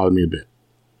doesn't bother me a bit.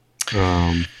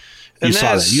 You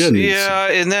saw that. You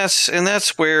didn't and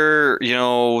that's where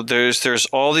there's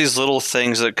all these little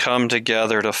things that come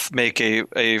together to make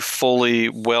a fully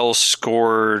well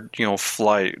scored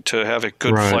flight, to have a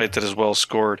good flight that is well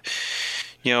scored.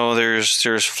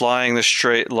 There's flying the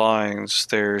straight lines.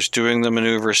 There's doing the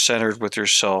maneuver centered with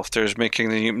yourself. There's making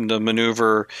the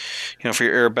maneuver, for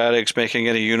your aerobatics, making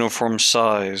it a uniform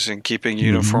size and keeping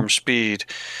uniform speed,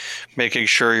 making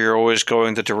sure you're always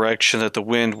going the direction that the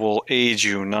wind will aid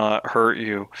you, not hurt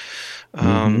you.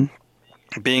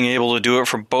 Being able to do it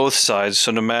from both sides,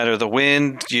 so no matter the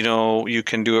wind, you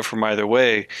can do it from either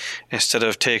way, instead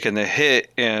of taking the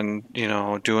hit and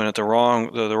doing it the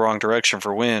wrong direction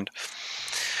for wind.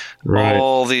 Right.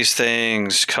 All these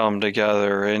things come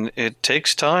together, and it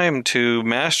takes time to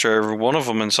master every one of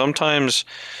them. And sometimes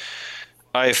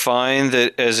I find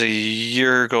that as a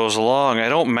year goes along, I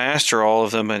don't master all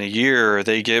of them in a year.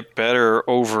 They get better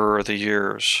over the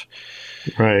years.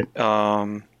 Right.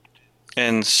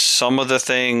 And some of the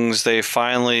things they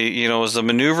finally, as the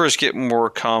maneuvers get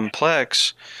more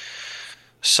complex,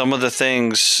 some of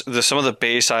the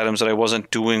base items that I wasn't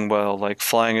doing well, like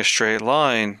flying a straight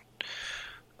line,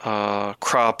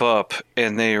 crop up,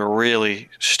 and they really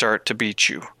start to beat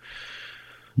you.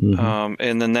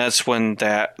 And then that's when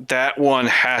that one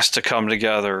has to come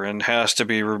together and has to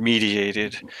be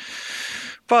remediated.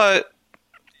 But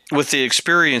with the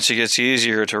experience, it gets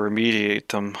easier to remediate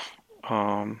them.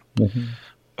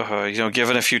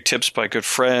 Given a few tips by good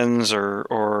friends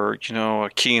or a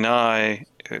keen eye,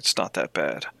 it's not that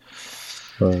bad.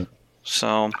 Right.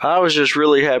 So I was just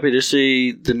really happy to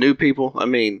see the new people. I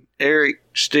mean, Eric,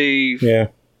 Steve,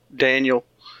 Daniel.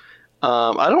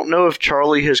 I don't know if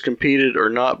Charlie has competed or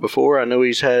not before. I know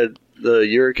he's had the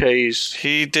Hurricanes.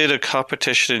 He did a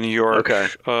competition in New York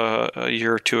a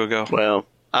year or two ago. Well,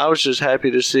 I was just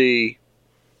happy to see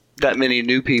that many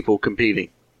new people competing.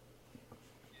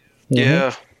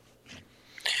 Yeah.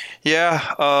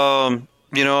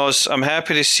 I'm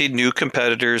happy to see new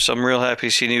competitors. I'm real happy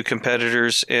to see new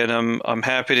competitors, and I'm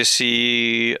happy to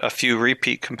see a few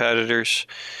repeat competitors.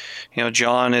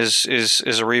 John is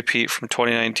a repeat from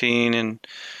 2019, and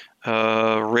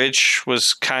Rich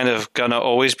was kind of gonna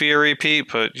always be a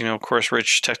repeat, but of course,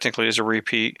 Rich technically is a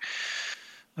repeat.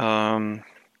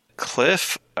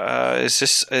 Cliff, is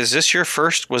this your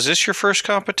first? Was this your first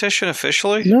competition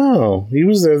officially? No, he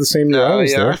was there the same year I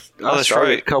was there. I that's started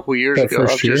right. a couple years That ago. I've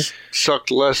first year. just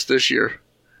sucked less this year.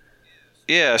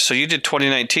 Yeah, so you did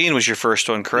 2019 was your first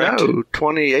one, correct? No,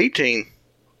 2018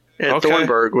 at Okay.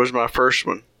 Thornburg was my first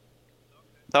one.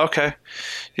 Okay.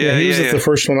 Yeah, he was at the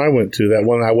first one I went to. That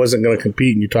one I wasn't going to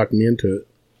compete, and you talked me into it.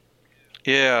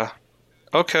 Yeah.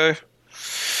 Okay.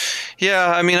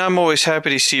 Yeah, I mean, I'm always happy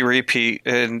to see repeat,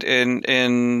 and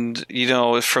from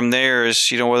there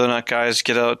is whether or not guys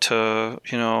get out to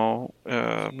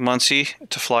Muncie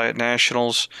to fly at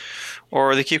nationals,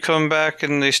 or they keep coming back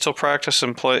and they still practice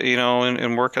and play,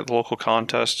 and work at the local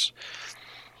contests.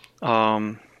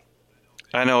 I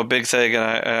know a big thing, and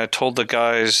I told the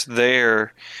guys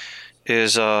there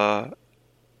is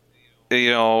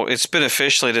it's been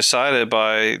officially decided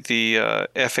by the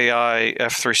FAI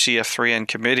F3C F3N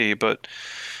committee, but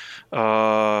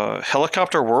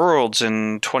Helicopter Worlds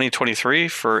in 2023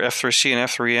 for F3C and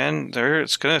F3N,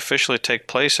 it's going to officially take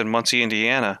place in Muncie,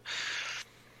 Indiana.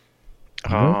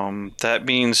 That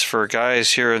means for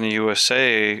guys here in the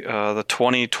USA, the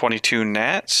 2022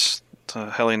 Nats,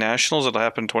 the Heli Nationals, it'll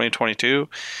happen in 2022.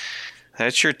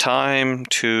 That's your time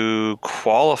to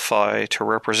qualify to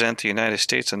represent the United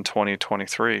States in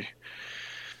 2023.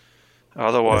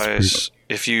 Otherwise,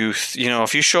 if you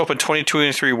show up in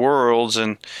 2023 Worlds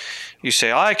and you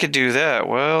say, I could do that,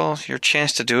 well, your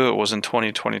chance to do it was in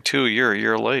 2022. You're a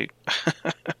year late.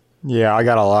 Yeah, I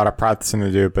got a lot of practicing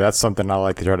to do, but that's something I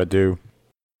like to try to do.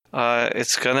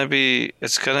 It's gonna be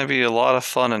a lot of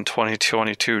fun in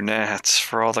 2022 Nats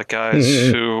for all the guys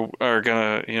who are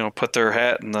gonna put their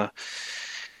hat in the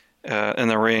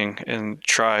ring and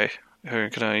try. Who are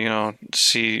gonna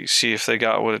see if they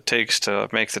got what it takes to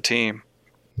make the team.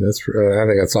 I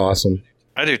think that's awesome.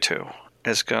 I do too.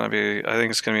 I think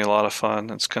it's gonna be a lot of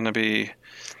fun. It's gonna be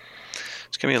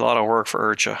a lot of work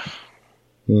for Urcha.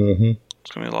 Mm-hmm.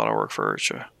 It's gonna be a lot of work for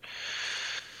Urcha.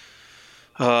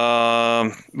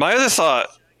 My other thought: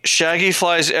 Shaggy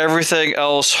flies everything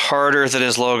else harder than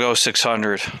his Logo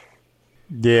 600.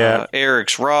 Yeah,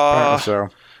 Eric's Raw, so.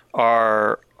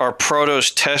 our Proto's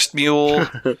test mule.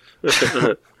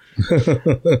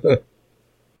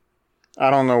 I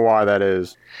don't know why that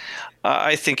is.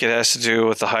 I think it has to do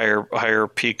with the higher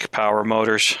peak power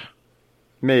motors.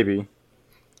 Maybe.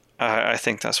 I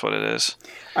think that's what it is.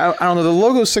 I don't know. The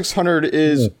Logo 600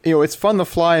 is, it's fun to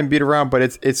fly and beat around, but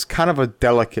it's kind of a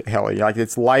delicate heli. Like,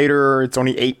 it's lighter. It's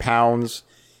only 8 pounds.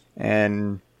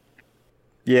 And,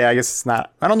 yeah, I guess it's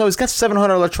not. I don't know. It's got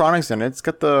 700 electronics in it. It's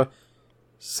got the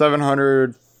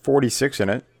 746 in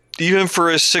it. Even for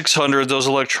a 600, those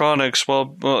electronics,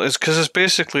 well, it's because it's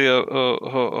basically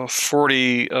a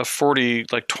 40,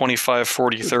 like 25,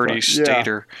 40, 30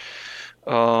 stator.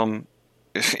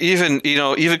 Even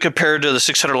compared to the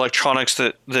 600 electronics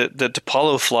that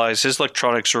DePaulo flies, his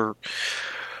electronics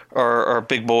are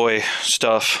big boy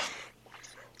stuff.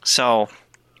 So,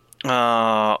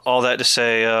 all that to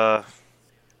say,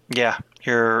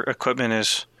 your equipment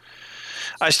is.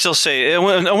 I still say I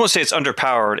won't say it's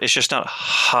underpowered. It's just not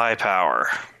high power.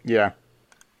 Yeah.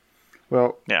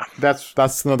 Well, yeah.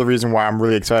 That's another reason why I'm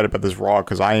really excited about this Raw,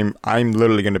 because I'm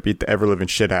literally going to beat the ever living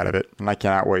shit out of it, and I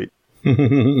cannot wait.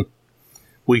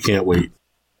 We can't wait.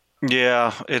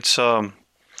 Yeah, it's gonna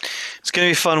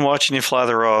be fun watching you fly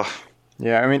the Raw.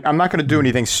 Yeah, I mean, I'm not gonna do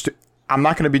anything. I'm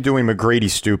not gonna be doing McGrady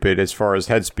stupid as far as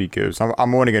head speed goes.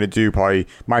 I'm only gonna do probably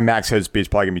my max head speed is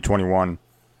probably gonna be 21.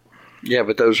 Yeah,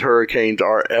 but those hurricanes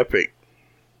are epic.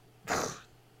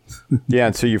 Yeah,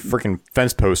 until you freaking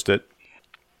fence post it.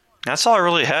 That's all I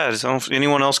really had.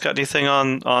 Anyone else got anything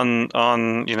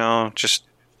on just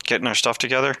getting our stuff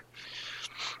together?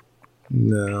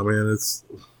 No, man,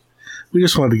 we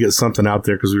just wanted to get something out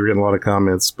there because we were getting a lot of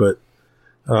comments. But,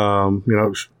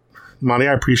 Monty,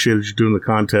 I appreciated you doing the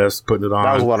contest, putting it on.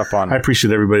 That was a lot of fun. I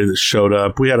appreciate everybody that showed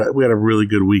up. We had a really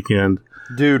good weekend.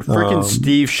 Dude, freaking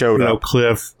Steve showed up.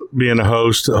 Cliff being a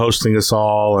host, hosting us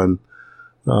all, and,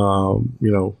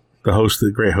 the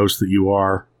great host that you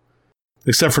are.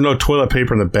 Except for no toilet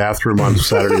paper in the bathroom on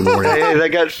Saturday morning. Hey, that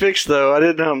got fixed, though. I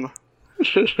didn't know.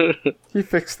 He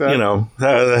fixed that.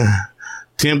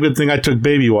 Damn good thing I took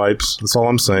baby wipes. That's all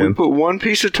I'm We saying. put one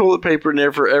piece of toilet paper in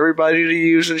there for everybody to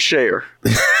use and share.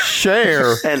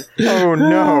 Share. And Oh,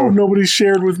 no. Nobody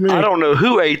shared with me. I don't know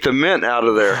who ate the mint out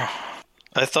of there.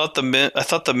 I thought the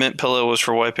mint pillow was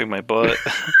for wiping my butt.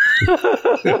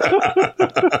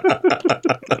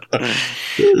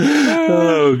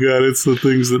 Oh god, it's the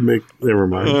things that make. Never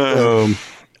mind.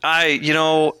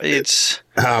 It's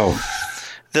Ow.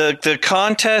 the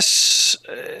contests.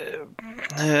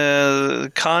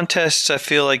 Contests I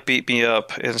feel like beat me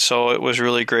up, and so it was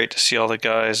really great to see all the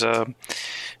guys. I'm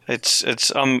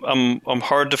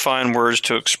hard to find words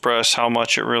to express how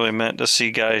much it really meant to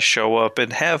see guys show up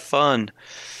and have fun.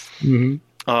 Mm-hmm.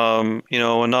 I've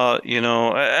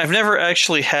never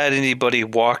actually had anybody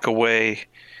walk away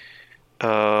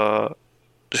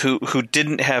who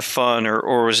didn't have fun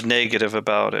or was negative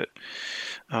about it.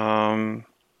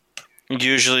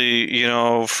 Usually,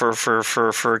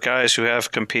 for guys who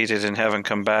have competed and haven't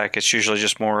come back, it's usually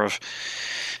just more of,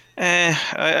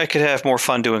 I could have more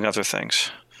fun doing other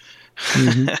things.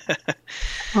 Mm-hmm.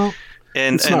 Well,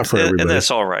 and not for everybody. And that's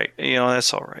all right.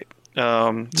 That's all right.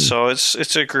 So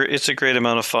it's a great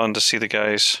amount of fun to see the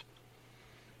guys,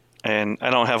 and I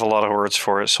don't have a lot of words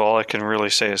for it, so all I can really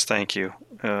say is thank you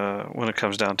when it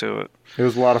comes down to it. It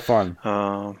was a lot of fun.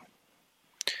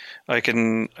 I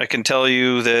can tell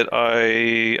you that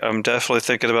I'm definitely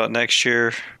thinking about next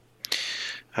year.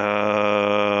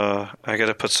 I got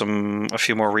to put a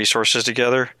few more resources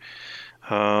together.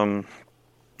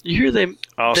 You hear they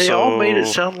all made it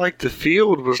sound like the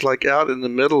field was like out in the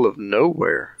middle of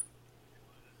nowhere.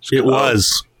 It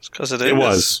was. It's because it is. It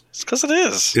was. It's because it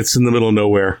is. It's in the middle of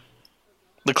nowhere.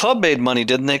 The club made money,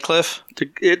 didn't they, Cliff?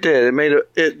 It did. It made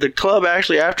the club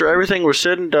actually, after everything was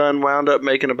said and done, wound up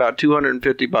making about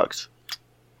 $250.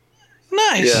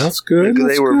 Nice. Yeah, That's good.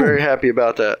 They were very happy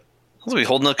about that. We'll be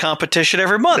holding a competition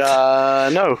every month.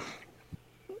 No.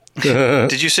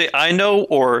 Did you say I know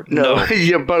or no?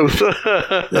 Yeah, both.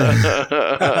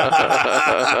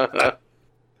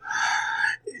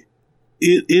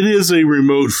 It is a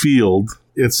remote field.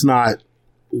 It's not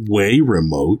way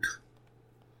remote.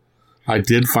 I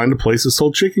did find a place that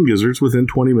sold chicken gizzards within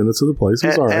 20 minutes of the place. It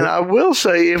was all right. And I will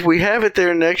say, if we have it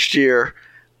there next year,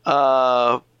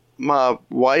 my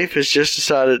wife has just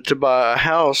decided to buy a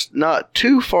house not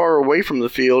too far away from the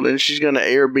field, and she's going to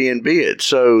Airbnb it.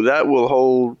 So that will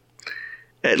hold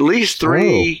at least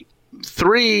three,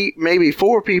 maybe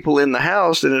 4 people in the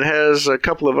house, and it has a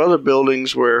couple of other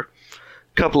buildings where a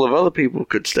couple of other people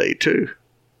could stay too.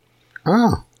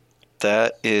 Oh.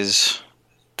 That is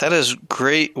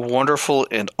great, wonderful,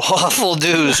 and awful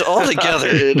news all together.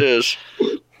 It is.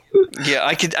 Yeah,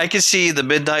 I could see the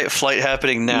midnight flight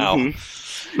happening now. Mm-hmm.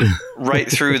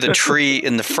 Right through the tree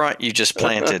in the front you just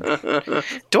planted.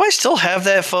 Do I still have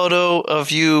that photo of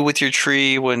you with your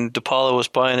tree when DePaulo was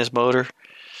buying his motor?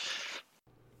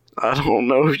 I don't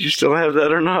know if you still have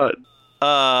that or not.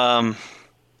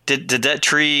 Did that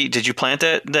tree, did you plant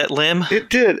that limb? It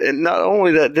did, and not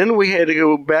only that, then we had to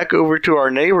go back over to our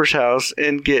neighbor's house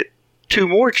and get 2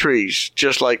 more trees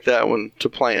just like that one to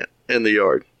plant in the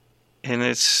yard. And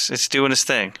it's doing its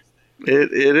thing.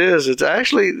 It is. It's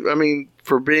actually, I mean,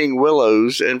 for being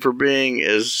willows and for being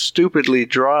as stupidly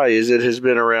dry as it has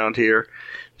been around here,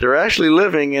 they're actually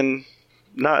living and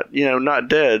not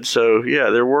dead. So yeah,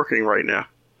 they're working right now.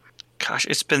 Gosh,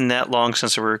 it's been that long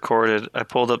since we recorded. I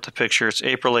pulled up the picture. It's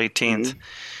April 18th, mm-hmm.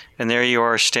 And there you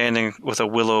are standing with a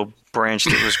willow branch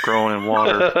that was growing in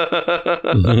water.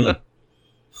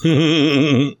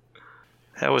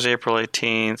 That was April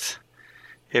 18th.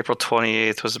 April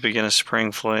 28th was the beginning of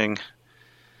spring fling.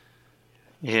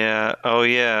 Yeah. Oh,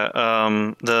 yeah.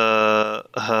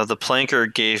 The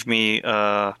planker gave me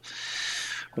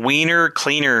Wiener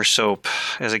cleaner soap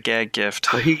as a gag gift.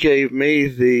 He gave me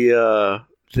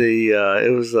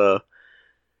it was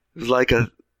like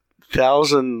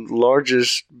 1,000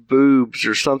 largest boobs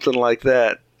or something like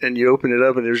that, and you open it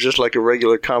up and it was just like a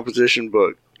regular composition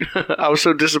book. I was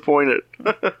so disappointed.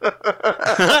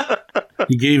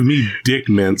 He gave me dick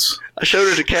mints. I showed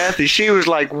it to Kathy. She was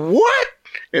like, "What?"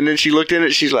 And then she looked in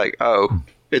it. She's like, "Oh,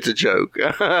 it's a joke."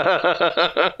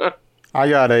 I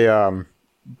got a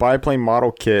biplane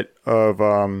model kit of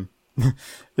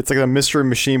it's like a mystery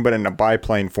machine, but in a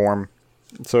biplane form.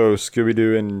 So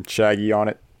Scooby-Doo and Shaggy on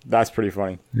it. That's pretty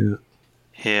funny. Yeah.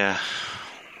 Yeah.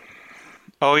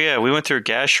 Oh, yeah. We went through a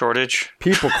gas shortage.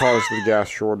 People caused the gas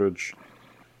shortage.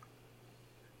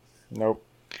 Nope.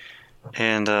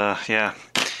 And, yeah.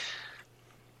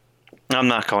 I'm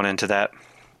not going into that.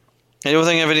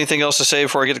 Anything have anything else to say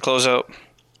before I get to close out?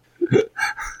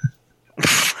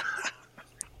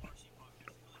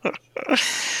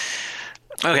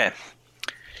 Okay.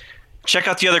 Check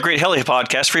out the other great Heli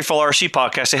podcasts, Freefall RC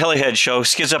Podcast, The Helihead Show,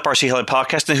 Skids Up RC Heli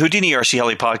Podcast, and Houdini RC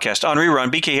Heli Podcast. On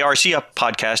Rerun, BK RC Up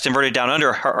Podcast, Inverted Down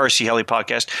Under RC Heli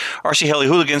Podcast, RC Heli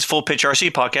Hooligans, Full Pitch RC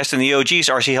Podcast, and the OG's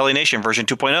RC Heli Nation version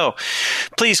 2.0.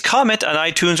 Please comment on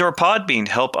iTunes or Podbean.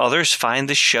 Help others find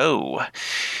the show.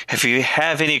 If you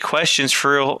have any questions,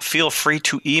 feel free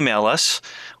to email us.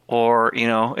 Or,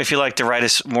 if you like to write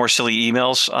us more silly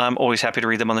emails, I'm always happy to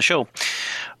read them on the show.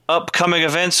 Upcoming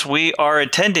events we are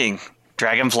attending.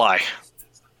 Dragonfly.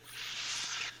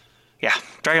 Yeah,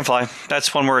 Dragonfly.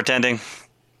 That's one we're attending.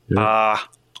 Yeah.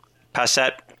 Past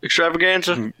that,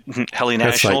 Extravaganza. Heli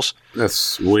Nationals.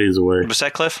 That's ways away. Was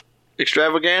that Cliff?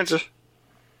 Extravaganza.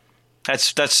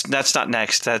 That's not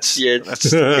next. That's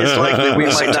It's likely we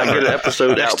might not get an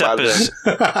episode out next by up then. is.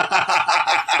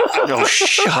 Oh,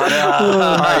 shut up!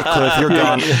 All right, Cliff, you're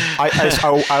gone.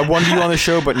 I wanted you on the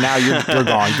show, but now you're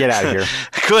gone. Get out of here.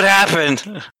 Could happen.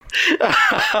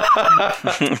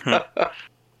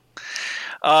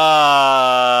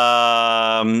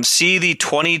 See the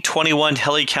 2021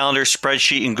 Heli Calendar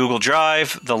spreadsheet in Google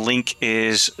Drive. The link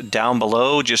is down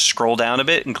below. Just scroll down a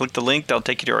bit and click the link. That'll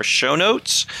take you to our show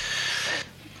notes.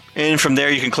 And from there,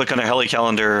 you can click on the Heli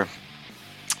Calendar.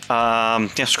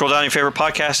 Scroll down your favorite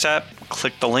podcast app.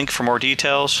 Click the link for more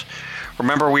details.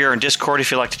 Remember, we are in Discord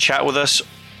if you'd like to chat with us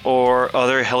or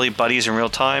other Heli buddies in real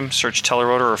time. Search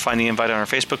Telerotor or find the invite on our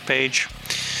Facebook page.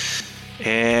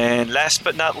 And last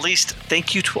but not least,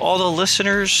 thank you to all the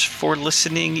listeners for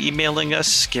listening, emailing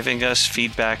us, giving us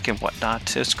feedback and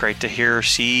whatnot. It's great to hear,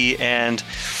 see, and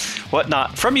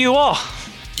whatnot from you all.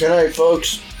 Good night,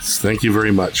 folks. Thank you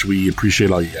very much. We appreciate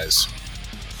all you guys.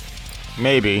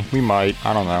 Maybe. We might.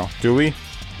 I don't know. Do we?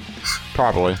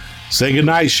 Probably. Say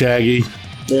goodnight, Shaggy.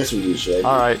 Yes, we do, Shaggy.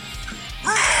 All right.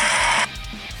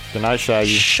 Good night,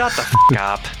 Shaggy. Shut the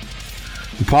up.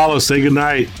 Apollo, say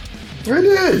goodnight. I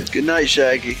did. Good night,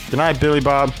 Shaggy. Good night, Billy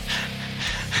Bob.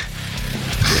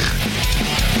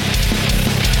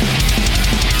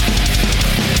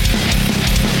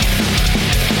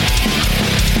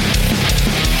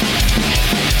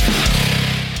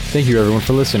 Thank you everyone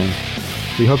for listening.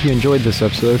 We hope you enjoyed this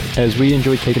episode as we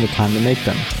enjoyed taking the time to make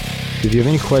them. If you have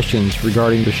any questions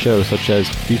regarding the show, such as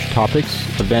future topics,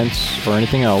 events, or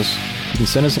anything else, you can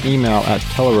send us an email at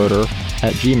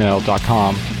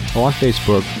telerotor@gmail.com or on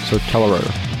Facebook, search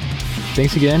Telerotor.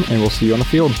 Thanks again, and we'll see you on the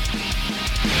field.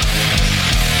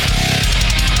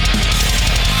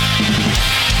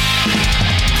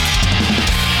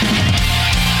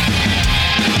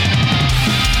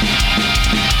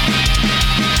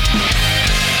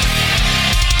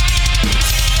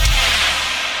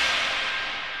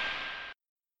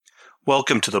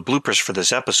 Welcome to the bloopers for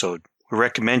this episode. We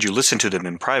recommend you listen to them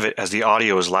in private as the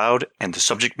audio is loud and the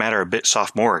subject matter a bit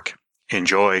sophomoric.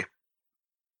 Enjoy.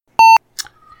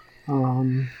 That's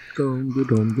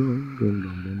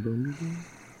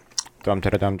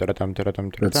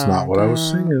not what I was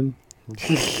singing.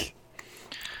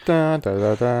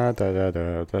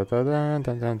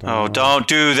 Oh, don't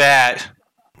do that.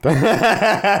 I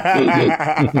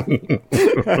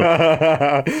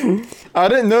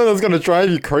didn't know that was going to drive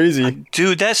you crazy.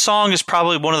 Dude, that song is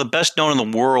probably one of the best known in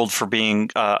the world for being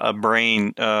a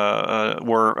brain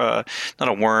worm, not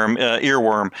a worm,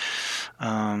 earworm.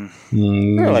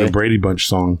 Really? A Brady Bunch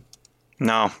song.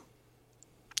 No.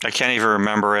 I can't even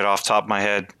remember it off the top of my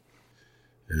head.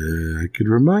 I could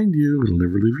remind you. It'll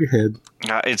never leave your head.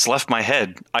 It's left my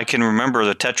head. I can remember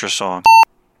the Tetris song.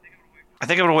 I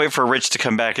think I'm going to wait for Rich to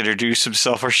come back and introduce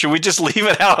himself, or should we just leave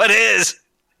it how it is?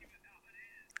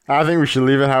 I think we should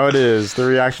leave it how it is. The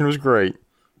reaction was great.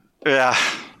 Yeah.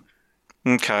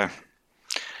 Okay.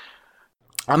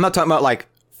 I'm not talking about like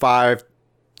 $5,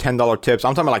 $10 tips.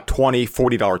 I'm talking about like $20,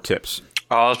 $40 tips.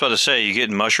 Oh, I was about to say, you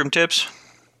getting mushroom tips?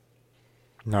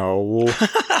 No.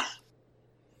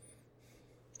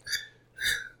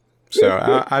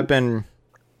 So I've been...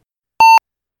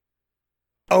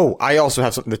 Oh, I also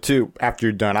have something to do after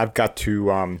you're done. I've got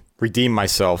to redeem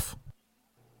myself.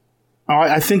 Oh,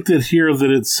 I think that here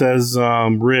that it says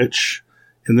Rich,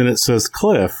 and then it says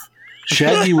Cliff.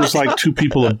 Shaggy was like two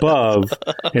people above,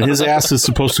 and his ass is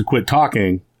supposed to quit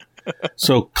talking.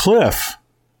 So, Cliff.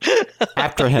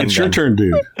 After him, it's your turn,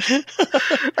 dude.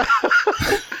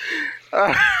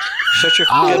 Shut your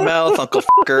fucking mouth, Uncle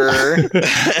Fucker.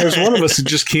 There's one of us that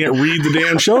just can't read the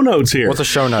damn show notes here. What's a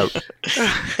show note?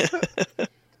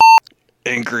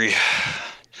 Angry.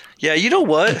 Yeah, you know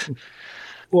what?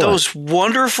 Those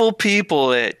wonderful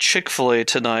people at Chick-fil-A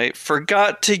tonight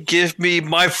forgot to give me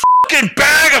my fucking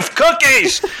bag of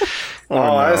cookies.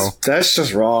 Oh, that's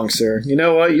just wrong, sir. You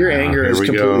know what? Your anger is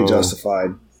completely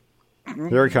justified.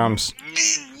 Here it comes.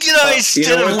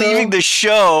 Instead know of what, leaving though? the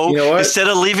show, You know what? instead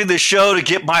of leaving the show to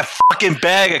get my fucking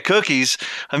bag of cookies,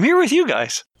 I'm here with you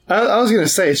guys. I was gonna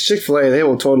say it's Chick-fil-A. They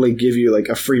will totally give you like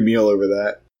a free meal over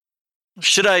that.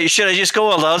 Should I just go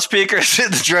on loudspeakers in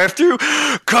the drive-thru?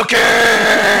 Cookies!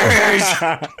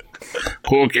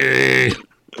 Cookie.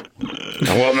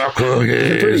 I want my cookies.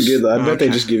 They're pretty good though. I bet they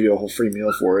just give you a whole free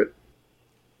meal for it.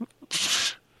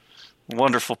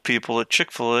 Wonderful people at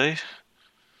Chick-fil-A.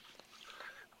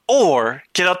 Or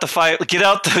get out the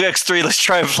X3. Let's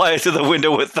try and fly it through the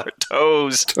window with our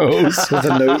toes. Toes. With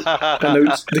a note.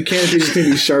 The canopy just gonna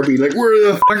be Sharpie. Like, where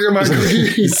the fuck are my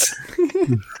cookies?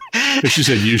 She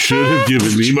said, "You should have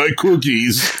given me my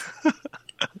cookies."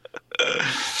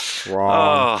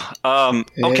 Wrong.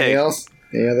 Anything Okay. else?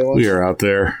 Any other ones? We are out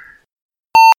there.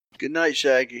 Good night,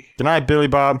 Shaggy. Good night, Billy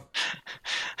Bob.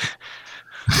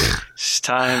 It's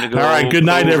time to go. All right, good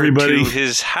night, over everybody. To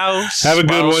his house. Have a good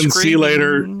while one. See you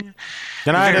later. screaming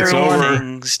Good night, very everyone. over.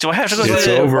 things. Do I have to go It's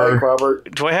through the? over. Bike,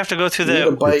 Robert. Do I have to go through You need a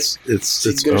the? bike. It's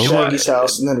Go to over. Shaggy's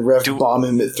house and then rev Do- bomb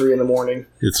him at 3 a.m.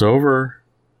 It's over.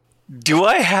 Do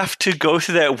I have to go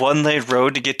through that one-lane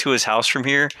road to get to his house from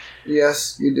here?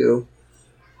 Yes, you do.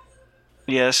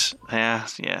 Yes.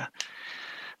 Yeah.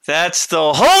 That's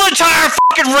the whole entire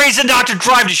fucking reason not to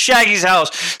drive to Shaggy's house.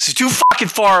 It's too fucking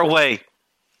far away.